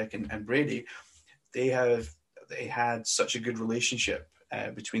 Belichick and Brady. They had such a good relationship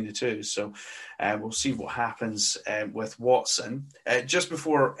between the two. So we'll see what happens with Watson. Just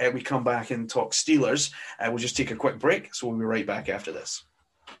before we come back and talk Steelers, we'll just take a quick break. So we'll be right back after this.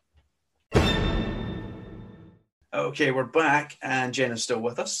 Okay, we're back, and Jenna's still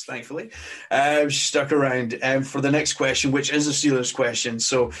with us, thankfully. She stuck around for the next question, which is a Steelers question.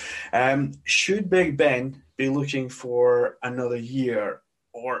 So, should Big Ben be looking for another year,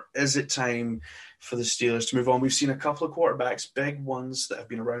 or is it time for the Steelers to move on? We've seen a couple of quarterbacks, big ones that have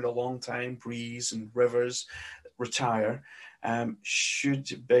been around a long time, Breeze and Rivers, retire.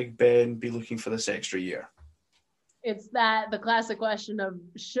 Should Big Ben be looking for this extra year? It's the classic question of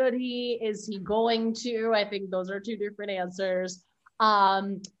should he, is he going to? I think those are two different answers.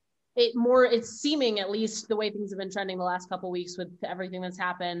 It's seeming, at least the way things have been trending the last couple of weeks with everything that's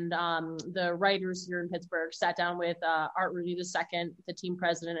happened. The writers here in Pittsburgh sat down with Art Rooney II, the team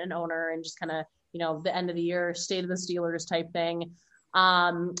president and owner, and just kind of, the end of the year, state of the Steelers type thing.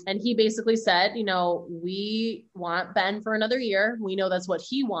 And he basically said, we want Ben for another year. We know that's what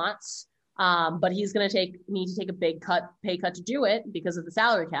he wants. But he's going to need to take a big pay cut to do it because of the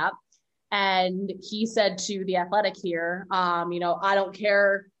salary cap. And he said to The Athletic here, I don't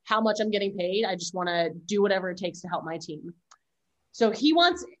care how much I'm getting paid. I just want to do whatever it takes to help my team. So he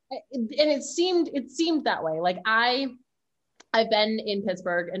wants, and it seemed that way. Like I've been in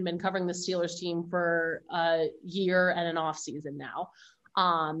Pittsburgh and been covering the Steelers team for a year and an off season now.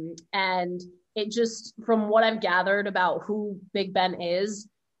 And it just, from what I've gathered about who Big Ben is,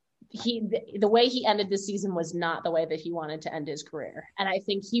 the way he ended this season was not the way that he wanted to end his career. And I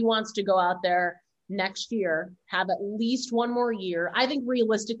think he wants to go out there next year, have at least one more year. I think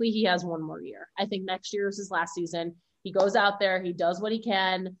realistically, he has one more year. I think next year is his last season. He goes out there, he does what he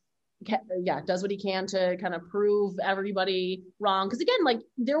can. Does what he can to kind of prove everybody wrong. Because again, like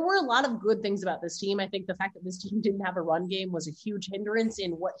there were a lot of good things about this team. I think the fact that this team didn't have a run game was a huge hindrance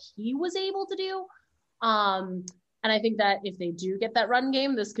in what he was able to do. And I think that if they do get that run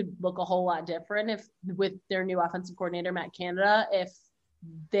game, this could look a whole lot different if with their new offensive coordinator, Matt Canada, if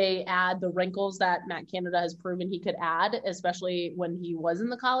they add the wrinkles that Matt Canada has proven he could add, especially when he was in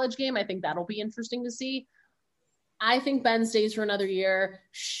the college game. I think that'll be interesting to see. I think Ben stays for another year.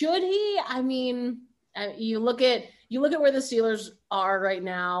 Should he? I mean, you look at where the Steelers are right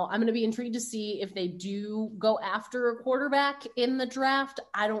now. I'm going to be intrigued to see if they do go after a quarterback in the draft.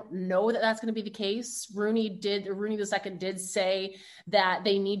 I don't know that that's going to be the case. Rooney II did say that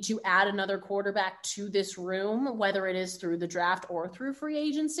they need to add another quarterback to this room, whether it is through the draft or through free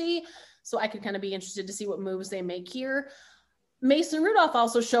agency. So I could kind of be interested to see what moves they make here. Mason Rudolph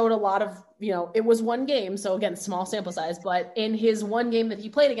also showed a lot of, it was one game. So again, small sample size, but in his one game that he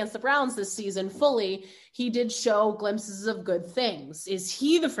played against the Browns this season fully, he did show glimpses of good things. Is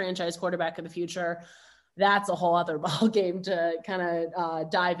he the franchise quarterback of the future? That's a whole other ball game to kind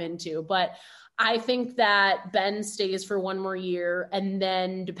of dive into. But I think that Ben stays for one more year. And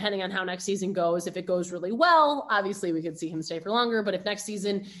then depending on how next season goes, if it goes really well, obviously we could see him stay for longer. But if next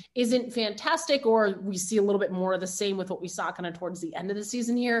season isn't fantastic, or we see a little bit more of the same with what we saw kind of towards the end of the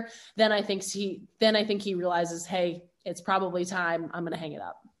season here, then I think he realizes, hey, it's probably time. I'm going to hang it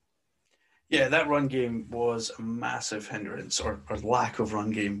up. Yeah, that run game was a massive hindrance, or lack of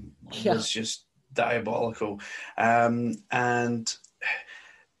run game was just diabolical. And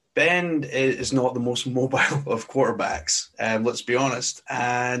Ben is not the most mobile of quarterbacks, let's be honest.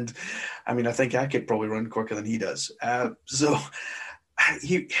 And I mean, I think I could probably run quicker than he does. So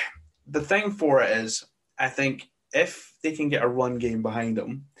the thing for it is, I think if they can get a run game behind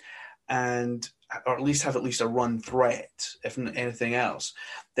him, or at least have a run threat, if not anything else,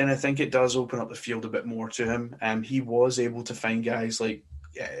 then I think it does open up the field a bit more to him. He was able to find guys like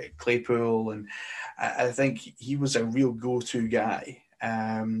Claypool, and I think he was a real go-to guy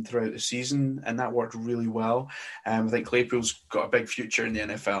throughout the season, and that worked really well. I think Claypool's got a big future in the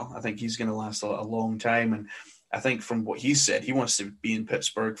NFL. I think he's going to last a long time, and I think from what he said, he wants to be in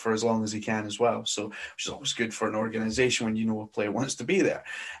Pittsburgh for as long as he can as well. So, which is always good for an organization when you know a player wants to be there.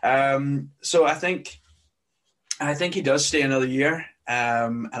 So I think he does stay another year,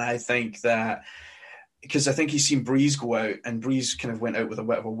 and I think that because I think he's seen Breeze go out, and Breeze kind of went out with a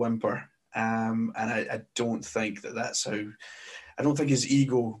bit of a whimper, and I don't think that's how. I don't think his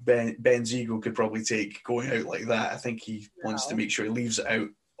ego, Ben's ego, could probably take going out like that. I think he wants to make sure he leaves it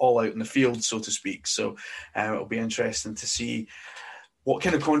all out in the field, so to speak. So it'll be interesting to see what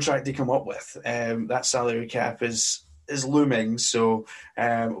kind of contract they come up with. That salary cap is looming, so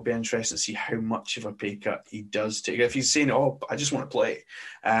it'll be interesting to see how much of a pay cut he does take. If he's saying, "Oh, I just want to play,"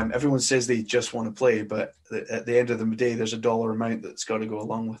 everyone says they just want to play, but at the end of the day, there's a dollar amount that's got to go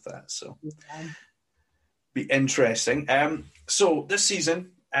along with that. So. Yeah. Be interesting. So this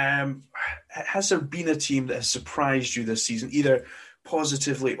season, has there been a team that has surprised you this season, either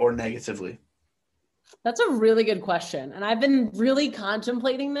positively or negatively? That's a really good question. And I've been really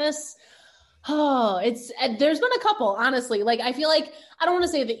contemplating this. There's been a couple, honestly. Like, I feel like, I don't want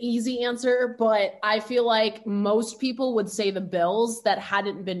to say the easy answer, but I feel like most people would say the Bills that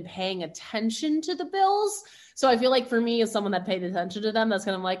hadn't been paying attention to the Bills. So I feel like for me, as someone that paid attention to them, that's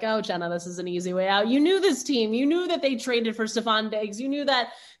kind of like, oh, Jenna, this is an easy way out. You knew this team. You knew that they traded for Stephon Diggs. You knew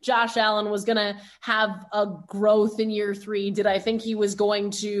that Josh Allen was going to have a growth in year 3. Did I think he was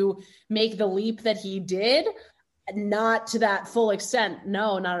going to make the leap that he did? Not to that full extent.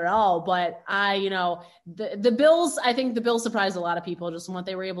 No, not at all. But the Bills, I think the Bills surprised a lot of people just in what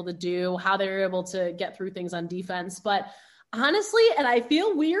they were able to do, how they were able to get through things on defense. But honestly, and I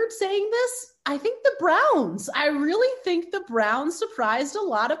feel weird saying this, I think the Browns. I really think the Browns surprised a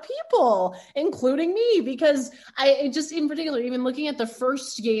lot of people, including me, because I just, in particular, even looking at the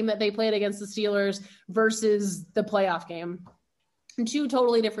first game that they played against the Steelers versus the playoff game, two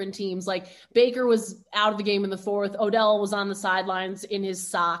totally different teams. Like, Baker was out of the game in the 4th. Odell was on the sidelines in his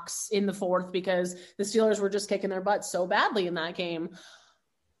socks in the 4th because the Steelers were just kicking their butts so badly in that game.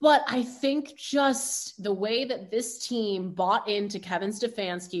 But I think just the way that this team bought into Kevin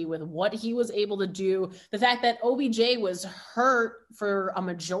Stefanski with what he was able to do, the fact that OBJ was hurt for a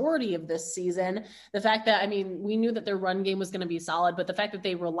majority of this season, the fact that, I mean, we knew that their run game was going to be solid, but the fact that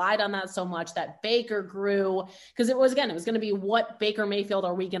they relied on that so much, that Baker grew, because it was going to be what Baker Mayfield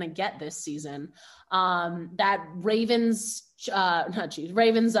are we going to get this season? That Ravens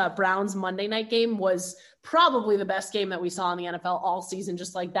Browns Monday night game was probably the best game that we saw in the NFL all season,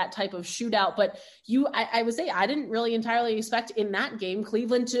 just like that type of shootout. But I would say I didn't really entirely expect in that game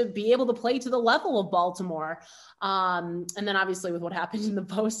Cleveland to be able to play to the level of Baltimore. And then obviously with what happened in the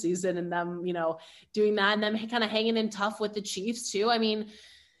postseason and them, doing that and them kind of hanging in tough with the Chiefs too. I mean,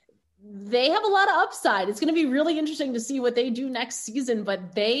 they have a lot of upside. It's going to be really interesting to see what they do next season,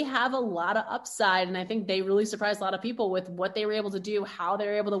 but they have a lot of upside. And I think they really surprised a lot of people with what they were able to do, how they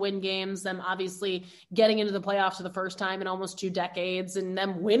were able to win games, them obviously getting into the playoffs for the first time in almost 2 decades, and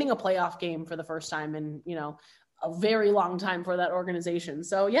them winning a playoff game for the first time in, a very long time for that organization.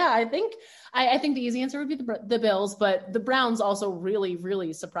 So yeah, I think the easy answer would be the Bills, but the Browns also really,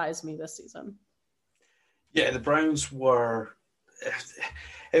 really surprised me this season. Yeah, the Browns were...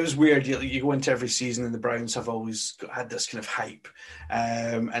 It was weird. You go into every season and the Browns have always had this kind of hype.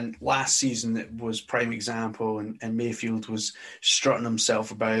 And last season it was prime example, and Mayfield was strutting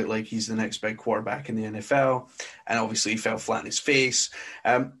himself about like he's the next big quarterback in the NFL. And obviously he fell flat on his face.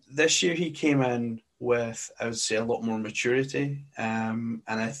 This year he came in with, I would say, a lot more maturity. And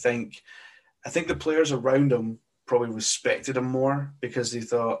I think the players around him probably respected him more because they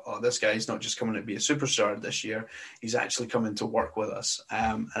thought, oh, this guy's not just coming to be a superstar this year. He's actually coming to work with us.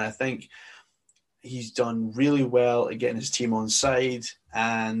 And I think he's done really well at getting his team on side.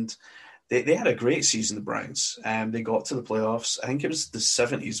 And they had a great season, the Browns. They got to the playoffs. I think it was the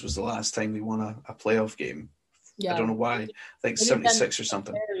 70s was the last time they won a playoff game. Yeah. I don't know why. I think 76 or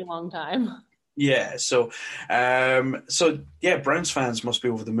something. A very long time. Yeah, so Browns fans must be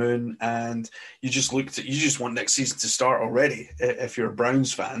over the moon, and you just want next season to start already if you're a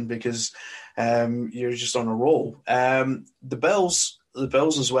Browns fan, because you're just on a roll. The Bills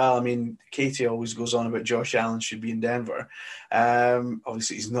as well. I mean, Katie always goes on about Josh Allen should be in Denver.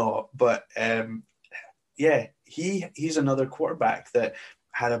 Obviously he's not, but he's another quarterback that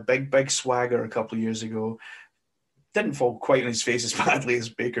had a big swagger a couple of years ago. Didn't fall quite on his face as badly as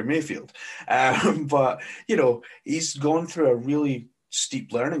Baker Mayfield. But, he's gone through a really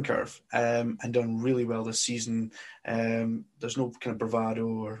steep learning curve and done really well this season. There's no kind of bravado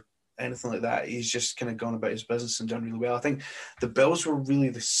or anything like that. He's just kind of gone about his business and done really well. I think the Bills were really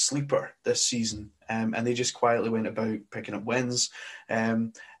the sleeper this season, and they just quietly went about picking up wins.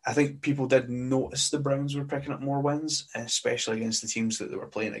 I think people did notice the Browns were picking up more wins, especially against the teams that they were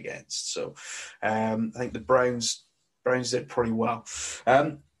playing against. So I think the Browns did pretty well.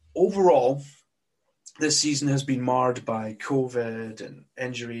 Overall, this season has been marred by COVID and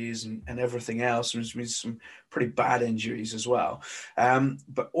injuries and everything else. There's been some pretty bad injuries as well.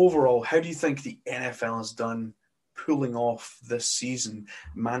 But overall, how do you think the NFL has done pulling off this season,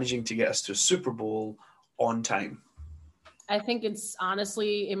 managing to get us to a Super Bowl on time? I think it's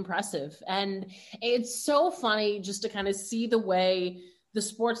honestly impressive. And it's so funny just to kind of see the way the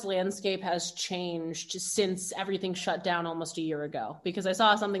sports landscape has changed since everything shut down almost a year ago. Because I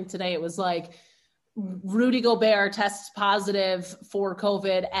saw something today, it was like Rudy Gobert tests positive for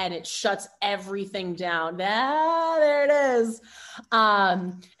COVID and it shuts everything down. There it is.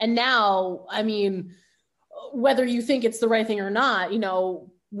 And now, I mean, whether you think it's the right thing or not,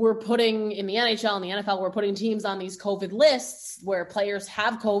 we're putting in the NHL and the NFL, we're putting teams on these COVID lists where players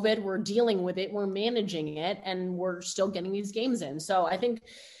have COVID, we're dealing with it, we're managing it, and we're still getting these games in. So I think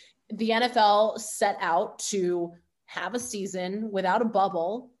the NFL set out to have a season without a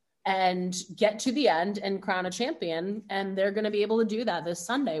bubble and get to the end and crown a champion. And they're going to be able to do that this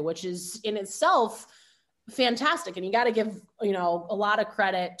Sunday, which is in itself fantastic. And you got to give, a lot of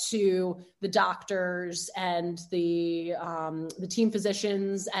credit to the doctors and the team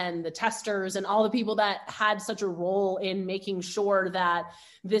physicians and the testers and all the people that had such a role in making sure that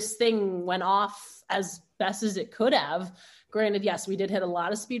this thing went off as best as it could have. Granted, yes, we did hit a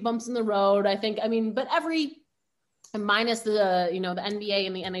lot of speed bumps in the road, but minus the NBA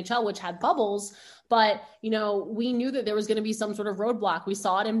and the NHL, which had bubbles. But, we knew that there was going to be some sort of roadblock. We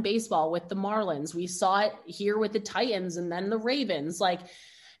saw it in baseball with the Marlins. We saw it here with the Titans and then the Ravens. Like,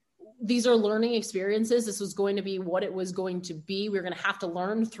 these are learning experiences. This was going to be what it was going to be. We were going to have to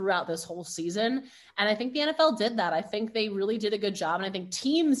learn throughout this whole season. And I think the NFL did that. I think they really did a good job. And I think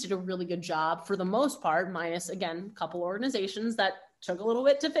teams did a really good job for the most part, minus, again, a couple organizations that took a little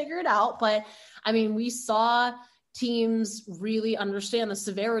bit to figure it out. But, we saw teams really understand the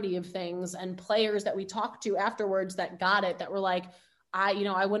severity of things, and players that we talked to afterwards that got it, that were like,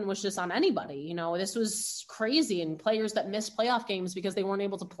 I wouldn't wish this on anybody. This was crazy. And players that missed playoff games because they weren't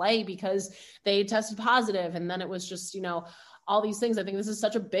able to play because they tested positive. And then it was just, all these things. I think this is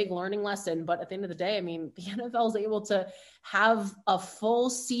such a big learning lesson. But at the end of the day, the NFL is able to have a full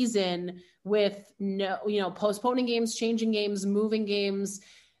season with postponing games, changing games, moving games.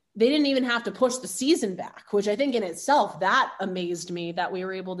 They didn't even have to push the season back, which I think in itself, that amazed me that we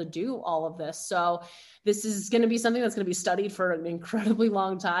were able to do all of this. So this is going to be something that's going to be studied for an incredibly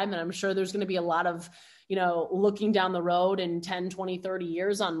long time. And I'm sure there's going to be a lot of, looking down the road in 10, 20, 30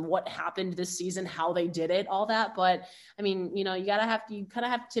 years on what happened this season, how they did it, all that. But you kind of have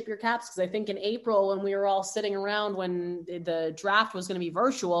to tip your caps, because I think in April, when we were all sitting around when the draft was going to be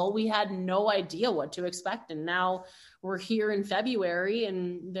virtual, we had no idea what to expect. And now we're here in February,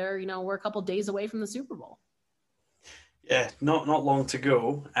 and we're a couple days away from the Super Bowl. Yeah, not long to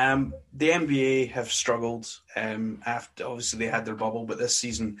go. The NBA have struggled after, obviously they had their bubble, but this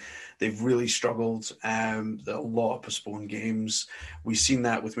season they've really struggled. A lot of postponed games. We've seen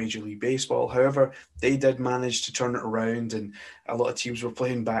that with Major League Baseball. However, they did manage to turn it around, and a lot of teams were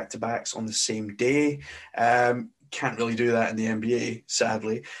playing back-to-backs on the same day. Can't really do that in the NBA,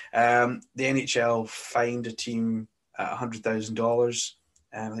 sadly. The NHL fined a team $100,000.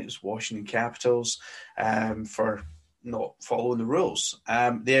 I think it was Washington Capitals for not following the rules. The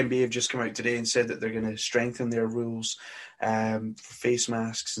NBA have just come out today and said that they're going to strengthen their rules for face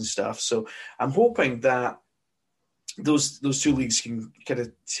masks and stuff. So I'm hoping that those two leagues can kind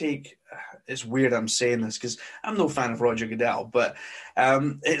of take. It's weird I'm saying this because I'm no fan of Roger Goodell, but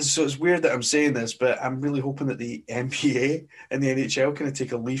it's weird that I'm saying this, but I'm really hoping that the NBA and the NHL kind of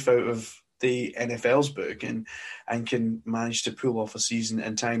take a leaf out of the NFL's book and can manage to pull off a season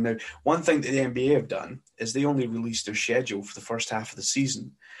in time. Now, one thing that the NBA have done is they only released their schedule for the first half of the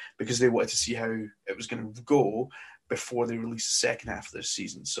season because they wanted to see how it was going to go before they release the second half of their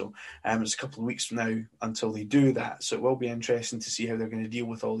season. So it's a couple of weeks from now until they do that. So it will be interesting to see how they're going to deal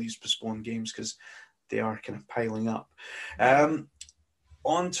with all these postponed games because they are kind of piling up.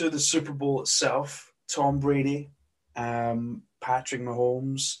 On to the Super Bowl itself. Tom Brady, Patrick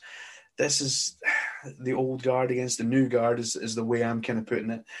Mahomes. This is the old guard against the new guard is the way I'm kind of putting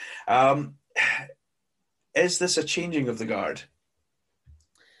it. Is this a changing of the guard?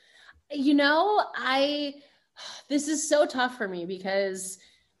 You know, this is so tough for me because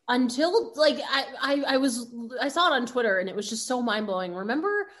until like I saw it on Twitter and it was just so mind blowing.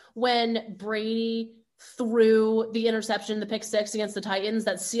 Remember when Brady threw the interception, the pick six against the Titans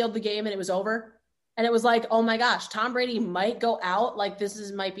that sealed the game and it was over? And it was like, oh my gosh, Tom Brady might go out. Like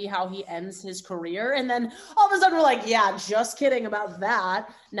might be how he ends his career. And then all of a sudden we're like, yeah, just kidding about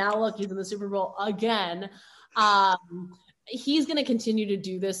that. Now look, he's in the Super Bowl again. He's going to continue to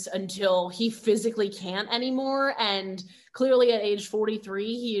do this until he physically can't anymore. And clearly at age 43,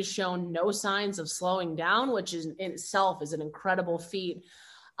 he has shown no signs of slowing down, which in itself is an incredible feat.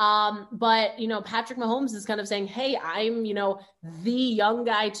 But, you know, Patrick Mahomes is kind of saying, hey, I'm, you know, the young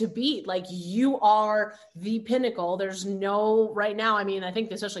guy to beat. Like, you are the pinnacle. There's no right now. I mean, I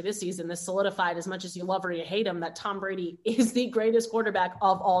think especially this season, this solidified as much as you love or you hate him, that Tom Brady is the greatest quarterback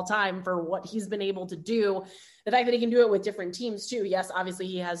of all time for what he's been able to do. The fact that he can do it with different teams too. Yes, obviously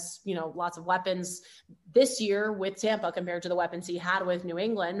he has, you know, lots of weapons this year with Tampa compared to the weapons he had with New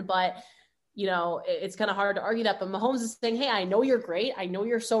England, but you know, it's kind of hard to argue that, but Mahomes is saying, hey, I know you're great. I know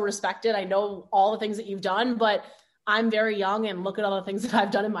you're so respected. I know all the things that you've done, but I'm very young and look at all the things that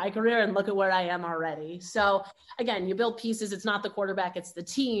I've done in my career and look at where I am already. So again, you build pieces. It's not the quarterback, it's the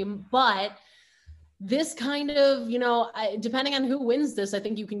team, but this kind of, you know, depending on who wins this, I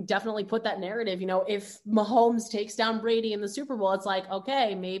think you can definitely put that narrative. You know, if Mahomes takes down Brady in the Super Bowl, it's like,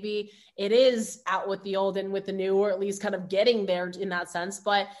 okay, maybe it is out with the old and with the new, or at least kind of getting there in that sense.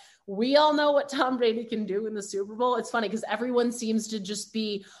 But we all know what Tom Brady can do in the Super Bowl. It's funny because everyone seems to just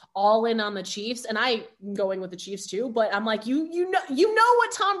be all in on the Chiefs, and I'm going with the Chiefs too. But I'm like, you know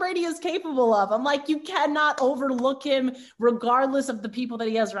what Tom Brady is capable of. I'm like, you cannot overlook him, regardless of the people that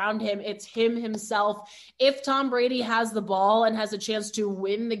he has around him. It's him himself. If Tom Brady has the ball and has a chance to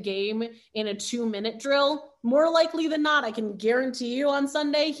win the game in a 2-minute drill, more likely than not, I can guarantee you on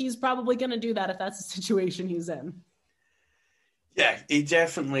Sunday, he's probably going to do that if that's the situation he's in. Yeah, he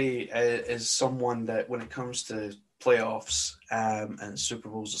definitely is someone that when it comes to playoffs and Super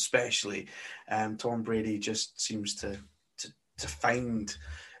Bowls especially, Tom Brady just seems to find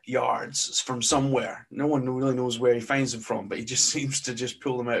yards from somewhere. No one really knows where he finds them from, but he just seems to just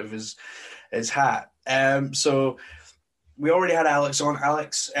pull them out of his hat. So we already had Alex on.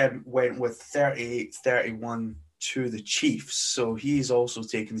 Alex went with 38-31 to the Chiefs, so he's also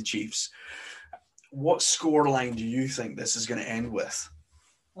taking the Chiefs. What scoreline do you think this is going to end with?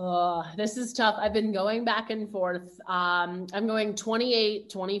 Oh, this is tough. I've been going back and forth. I'm going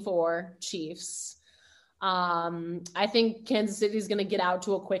 28-24 Chiefs. I think Kansas City is going to get out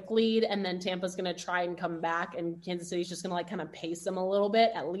to a quick lead, and then Tampa's going to try and come back, and Kansas City's just going to like kind of pace them a little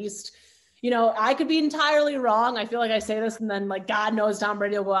bit, at least. You know, I could be entirely wrong. I feel like I say this, and then like God knows Tom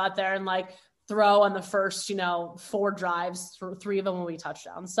Brady will go out there and like throw on the first, you know, 4 drives, 3 of them will be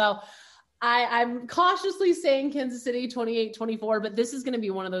touchdowns. So I'm cautiously saying Kansas City 28-24, but this is going to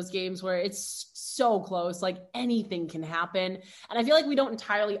be one of those games where it's so close, like anything can happen. And I feel like we don't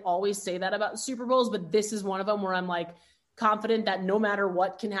entirely always say that about Super Bowls, but this is one of them where I'm like confident that no matter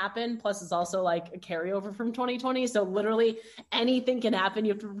what can happen. Plus it's also like a carryover from 2020. So literally anything can happen.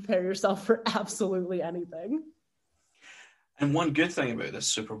 You have to prepare yourself for absolutely anything. And one good thing about this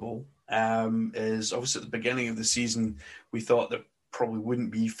Super Bowl is obviously at the beginning of the season, we thought that probably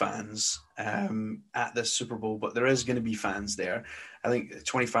wouldn't be fans at this Super Bowl, but there is going to be fans there. I think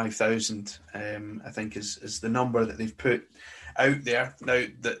 25,000 I think is the number that they've put out there. Now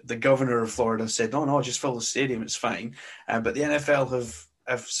the governor of Florida said no, just fill the stadium, it's fine, but the NFL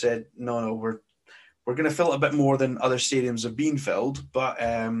have said no, we're going to fill it a bit more than other stadiums have been filled, but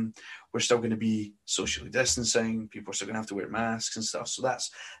we're still going to be socially distancing, people are still going to have to wear masks and stuff, so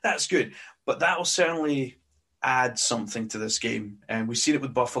that's good, but that will certainly add something to this game. And we've seen it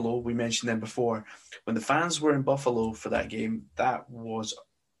with Buffalo. We mentioned them before. When the fans were in Buffalo for that game, that was,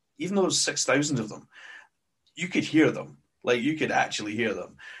 even though it was 6,000 of them, you could hear them. Like, you could actually hear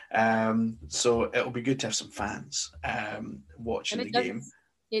them. So it'll be good to have some fans watching the game.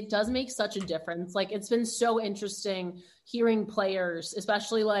 It does make such a difference. Like, it's been so interesting hearing players,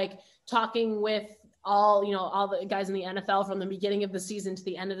 especially like talking with all the guys in the NFL from the beginning of the season to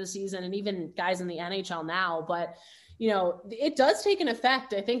the end of the season, and even guys in the NHL now. But, it does take an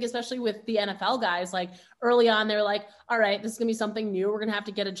effect, I think, especially with the NFL guys. Like early on, they're like, all right, this is going to be something new. We're going to have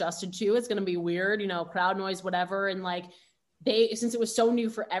to get adjusted to. It's going to be weird, crowd noise, whatever. And like since it was so new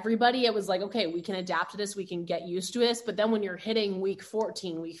for everybody, it was like, okay, we can adapt to this. We can get used to this. But then when you're hitting week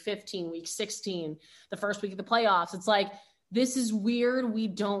 14, week 15, week 16, the first week of the playoffs, it's like, this is weird. We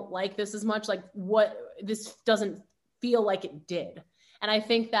don't like this as much. Like this doesn't feel like it did. And I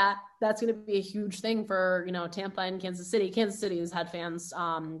think that that's going to be a huge thing for, Tampa and Kansas City. Kansas City has had fans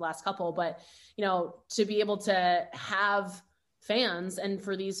last couple, but, to be able to have fans and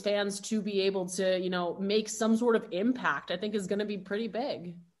for these fans to be able to, make some sort of impact, I think is going to be pretty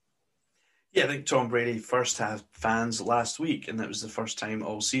big. Yeah, I think Tom Brady first had fans last week, and that was the first time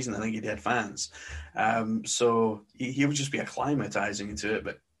all season I think he'd had fans. So he would just be acclimatizing into it.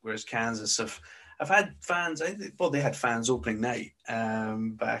 But whereas Kansas have had fans, they had fans opening night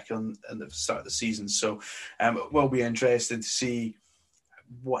back on the start of the season. So it will be interesting to see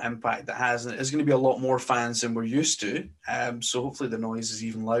what impact that has. And there's going to be a lot more fans than we're used to. So hopefully the noise is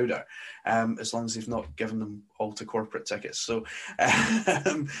even louder, as long as they've not given them all to corporate tickets. So,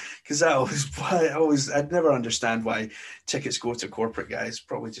 because I'd never understand why tickets go to corporate guys,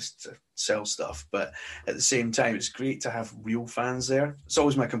 probably just to sell stuff. But at the same time, it's great to have real fans there. It's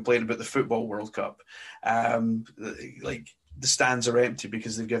always my complaint about the Football World Cup. The stands are empty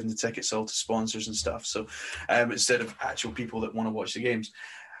because they've given the tickets all to sponsors and stuff. So instead of actual people that want to watch the games.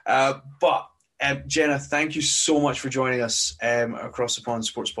 But Jenna, thank you so much for joining us Across the Pond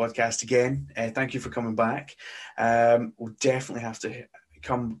Sports Podcast again. Thank you for coming back. We'll definitely have to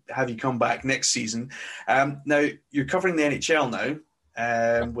have you come back next season. Now, you're covering the NHL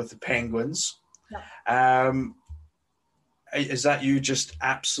now with the Penguins. Yeah. Is that you just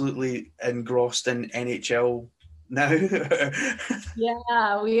absolutely engrossed in NHL now?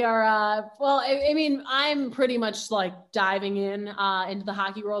 Yeah, we are. I'm pretty much like diving into the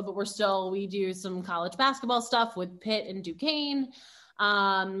hockey world, but we do some college basketball stuff with Pitt and Duquesne.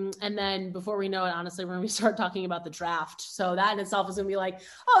 And then before we know it, honestly, we're going to start talking about the draft. So that in itself is going to be like,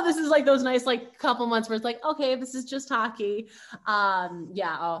 oh, this is like those nice, like couple months where it's like, okay, this is just hockey.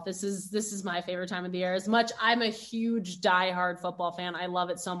 This is my favorite time of the year. As much, I'm a huge diehard football fan. I love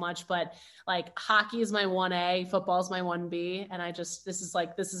it so much, but like hockey is my 1A, football is my 1B. And this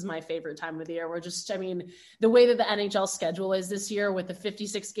is my favorite time of the year. The way that the NHL schedule is this year with the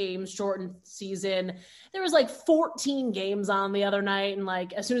 56 games shortened season, there was like 14 games on the other night. And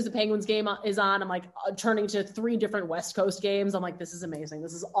like, as soon as the Penguins game is on, I'm like turning to 3 different West Coast games. I'm like, this is amazing.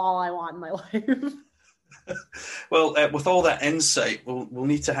 This is all I want in my life. Well, with all that insight, we'll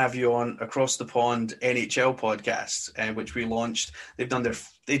need to have you on Across the Pond NHL podcast, which we launched. They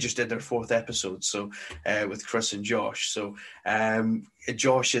just did their 4th episode, so with Chris and Josh. So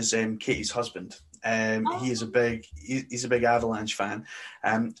Josh is Katie's husband. He's a big Avalanche fan,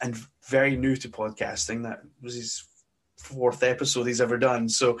 and very new to podcasting. That was his 4th episode he's ever done,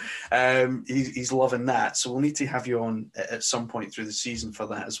 so he's loving that. So we'll need to have you on at some point through the season for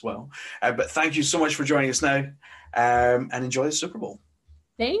that as well. But thank you so much for joining us now, and enjoy the Super Bowl.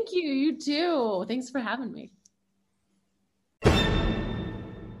 Thank you. You too. Thanks for having me.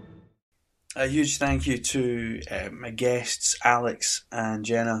 A huge thank you to my guests, Alex and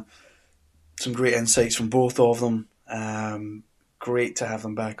Jenna. Some great insights from both of them. Great to have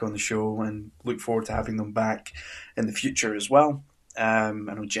them back on the show, and look forward to having them back in the future as well. I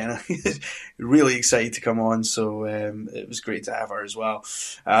know Jenna is really excited to come on, so it was great to have her as well.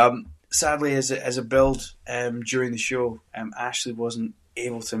 Sadly, as a build during the show, Ashley wasn't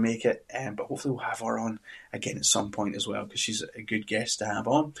able to make it, but hopefully we'll have her on again at some point as well, because she's a good guest to have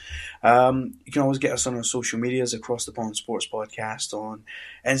on. You can always get us on our social medias, Across the Pond Sports Podcast on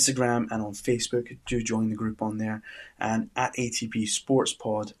Instagram and on Facebook. Do join the group on there, and at ATP Sports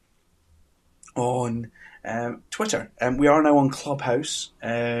Pod on Twitter. We are now on Clubhouse,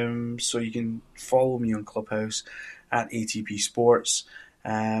 so you can follow me on Clubhouse at ATP Sports.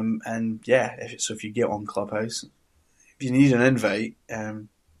 If you get on Clubhouse, if you need an invite,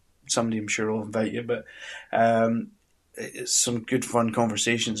 somebody I'm sure will invite you, but it's some good fun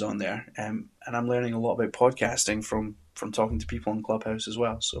conversations on there, and I'm learning a lot about podcasting from talking to people on Clubhouse as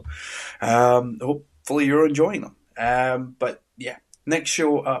well, so hopefully you're enjoying them. But yeah, next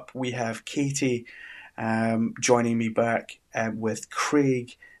show up we have Katie joining me back with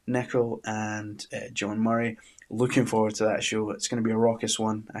Craig, Nickel and John Murray. Looking forward to that show. It's going to be a raucous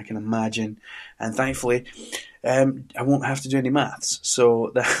one, I can imagine. And thankfully, I won't have to do any maths,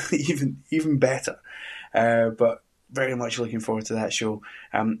 so that even better. But very much looking forward to that show.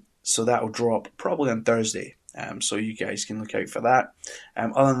 So that'll drop probably on Thursday. So you guys can look out for that.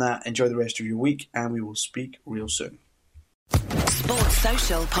 Other than that, enjoy the rest of your week, and we will speak real soon. Sports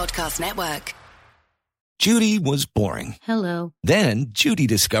Social Podcast Network. Judy was boring. Hello. Then Judy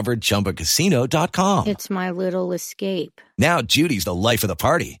discovered ChumbaCasino.com. It's my little escape. Now Judy's the life of the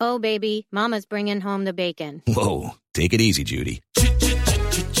party. Oh, baby, mama's bringing home the bacon. Whoa, take it easy, Judy.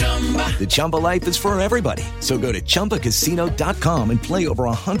 The Chumba life is for everybody. So go to ChumbaCasino.com and play over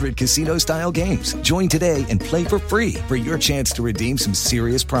 100 casino-style games. Join today and play for free for your chance to redeem some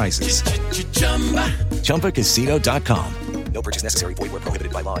serious prizes. ChumbaCasino.com. No purchase necessary. Void where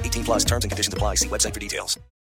prohibited by law. 18+ terms and conditions apply. See website for details.